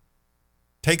reconciliation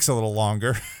takes a little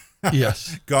longer.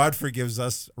 Yes. God forgives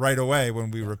us right away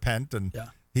when we repent, and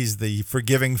he's the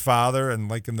forgiving Father, and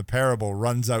like in the parable,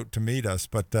 runs out to meet us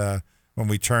but when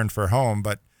we turn for home.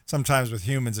 But sometimes with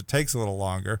humans, it takes a little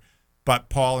longer. But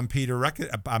Paul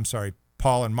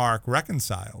and Mark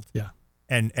reconciled. Yeah.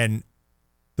 And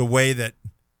the way that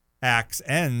Acts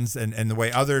ends and the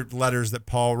way other letters that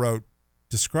Paul wrote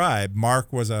describe,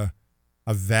 Mark was a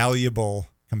valuable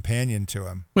companion to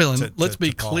him. Well, and let's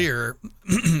be clear,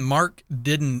 Mark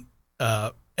didn't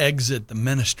exit the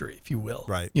ministry, if you will.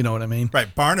 Right. You know what I mean?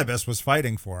 Right. Barnabas was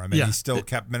fighting for him, and he still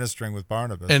kept ministering with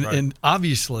Barnabas. And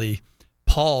obviously,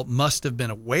 Paul must have been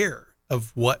aware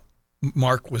of what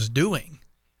Mark was doing.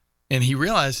 And he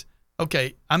realized,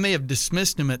 okay, I may have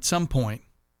dismissed him at some point,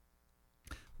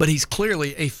 but he's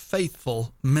clearly a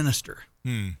faithful minister,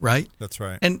 right? That's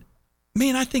right. And,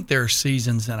 man, I think there are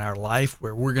seasons in our life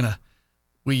where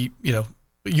you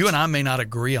and I may not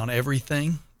agree on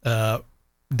everything. Doug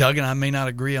and I may not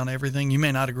agree on everything. You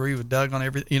may not agree with Doug on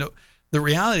everything. The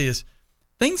reality is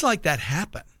things like that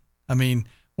happen. I mean,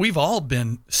 we've all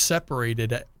been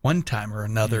separated at one time or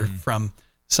another from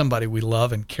somebody we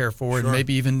love and care for, and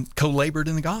maybe even co-labored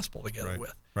in the gospel together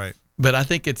with. Right. But I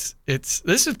think this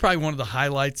is probably one of the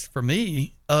highlights for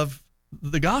me of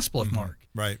the Gospel of Mark.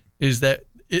 Right. Is that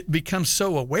it becomes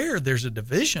so aware there's a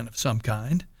division of some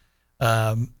kind.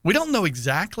 We don't know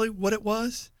exactly what it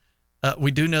was.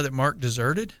 We do know that Mark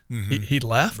deserted. He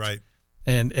left. Right.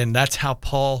 And that's how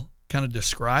Paul kind of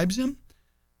describes him.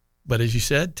 But as you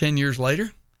said, 10 years later,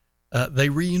 they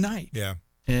reunite. Yeah.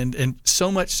 And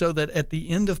so much so that at the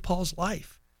end of Paul's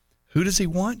life, who does he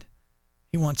want?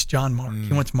 He wants John Mark.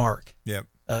 He wants Mark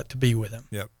to be with him.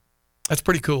 Yep. That's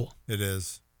pretty cool. It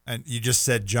is. And you just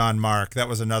said John Mark. That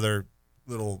was another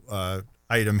little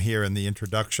item here in the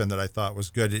introduction that I thought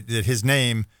was good. His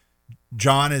name,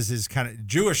 John, is his kind of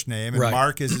Jewish name, and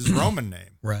Mark is his Roman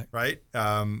name. Right.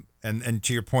 And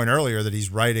to your point earlier that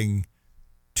he's writing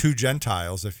to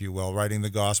Gentiles, if you will, writing the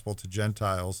gospel to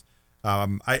Gentiles.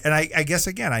 I guess,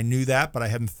 again, I knew that, but I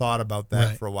hadn't thought about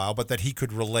that for a while, but that he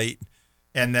could relate.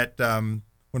 And that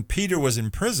when Peter was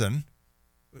in prison,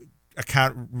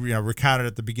 recounted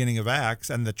at the beginning of Acts,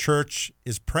 and the church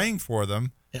is praying for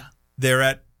them, they're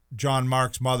at John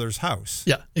Mark's mother's house.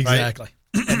 Yeah, exactly.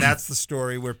 Right? And that's the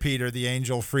story where Peter, the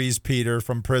angel, frees Peter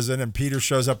from prison, and Peter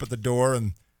shows up at the door,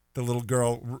 and the little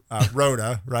girl,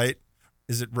 Rhoda, right?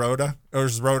 Is it Rhoda? Or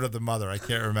is Rhoda the mother? I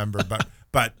can't remember.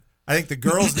 But I think the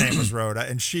girl's name was Rhoda,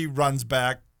 and she runs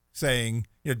back saying,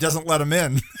 doesn't let him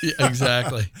in. Yeah,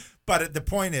 exactly. But the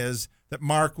point is that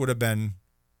Mark would have been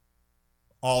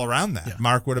all around that. Yeah.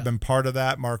 Mark would have been part of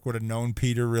that. Mark would have known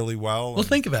Peter really well. Well,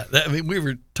 think about that. I mean, we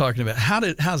were talking about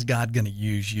how's God going to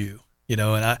use you?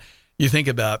 And you think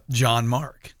about John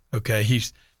Mark. Okay,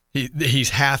 he's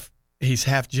half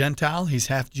Gentile, he's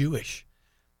half Jewish,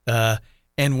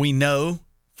 and we know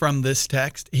from this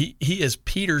text. He is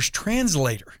Peter's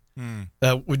translator.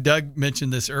 Doug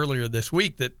mentioned this earlier this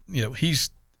week that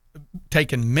he's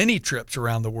taken many trips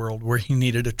around the world where he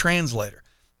needed a translator.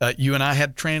 You and I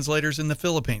had translators in the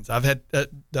Philippines.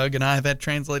 Doug and I have had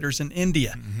translators in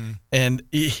India. And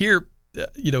here,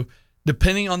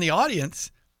 depending on the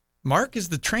audience, Mark is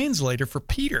the translator for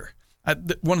Peter.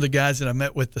 One of the guys that I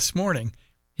met with this morning,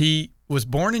 he was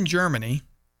born in Germany.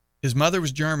 His mother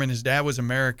was German. His dad was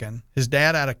American. His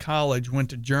dad, out of college,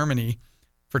 went to Germany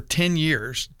for 10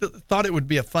 years. Thought it would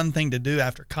be a fun thing to do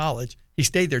after college. He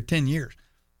stayed there 10 years.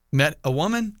 Met a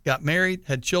woman, got married,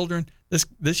 had children.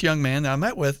 This young man that I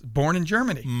met with, born in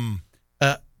Germany.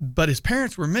 But his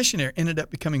parents were missionaries, ended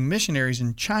up becoming missionaries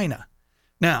in China.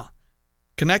 Now,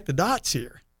 connect the dots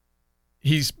here.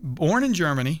 He's born in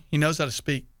Germany. He knows how to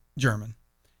speak German.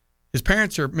 His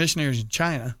parents are missionaries in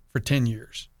China for 10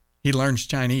 years. He learns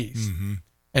Chinese.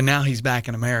 And now he's back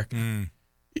in America.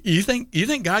 You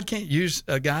think God can't use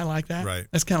a guy like that? Right.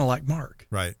 That's kind of like Mark.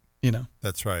 Right.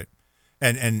 That's right.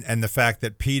 And the fact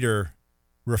that Peter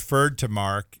referred to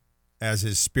Mark as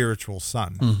his spiritual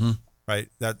son, right?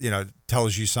 That,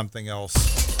 tells you something else,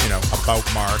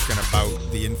 about Mark and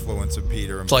about the influence of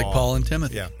Peter and It's like Paul and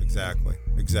Timothy. Yeah, exactly.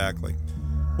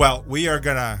 Well, we're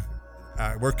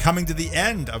coming to the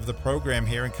end of the program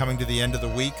here and coming to the end of the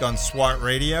week on SWAT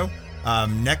Radio.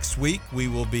 Next week, we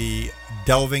will be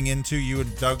delving into you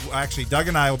and Doug. Actually, Doug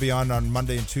and I will be on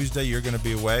Monday and Tuesday. You're going to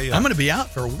be away. I'm going to be out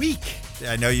for a week.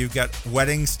 I know you've got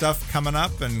wedding stuff coming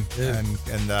up, and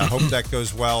hope that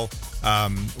goes well.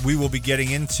 We will be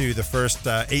getting into the first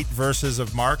 8 verses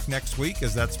of Mark next week,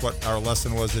 as that's what our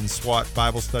lesson was in SWAT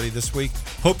Bible study this week.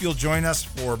 Hope you'll join us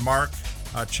for Mark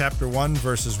chapter 1,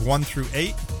 verses 1 through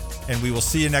 8, and we will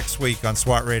see you next week on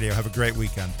SWAT Radio. Have a great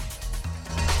weekend.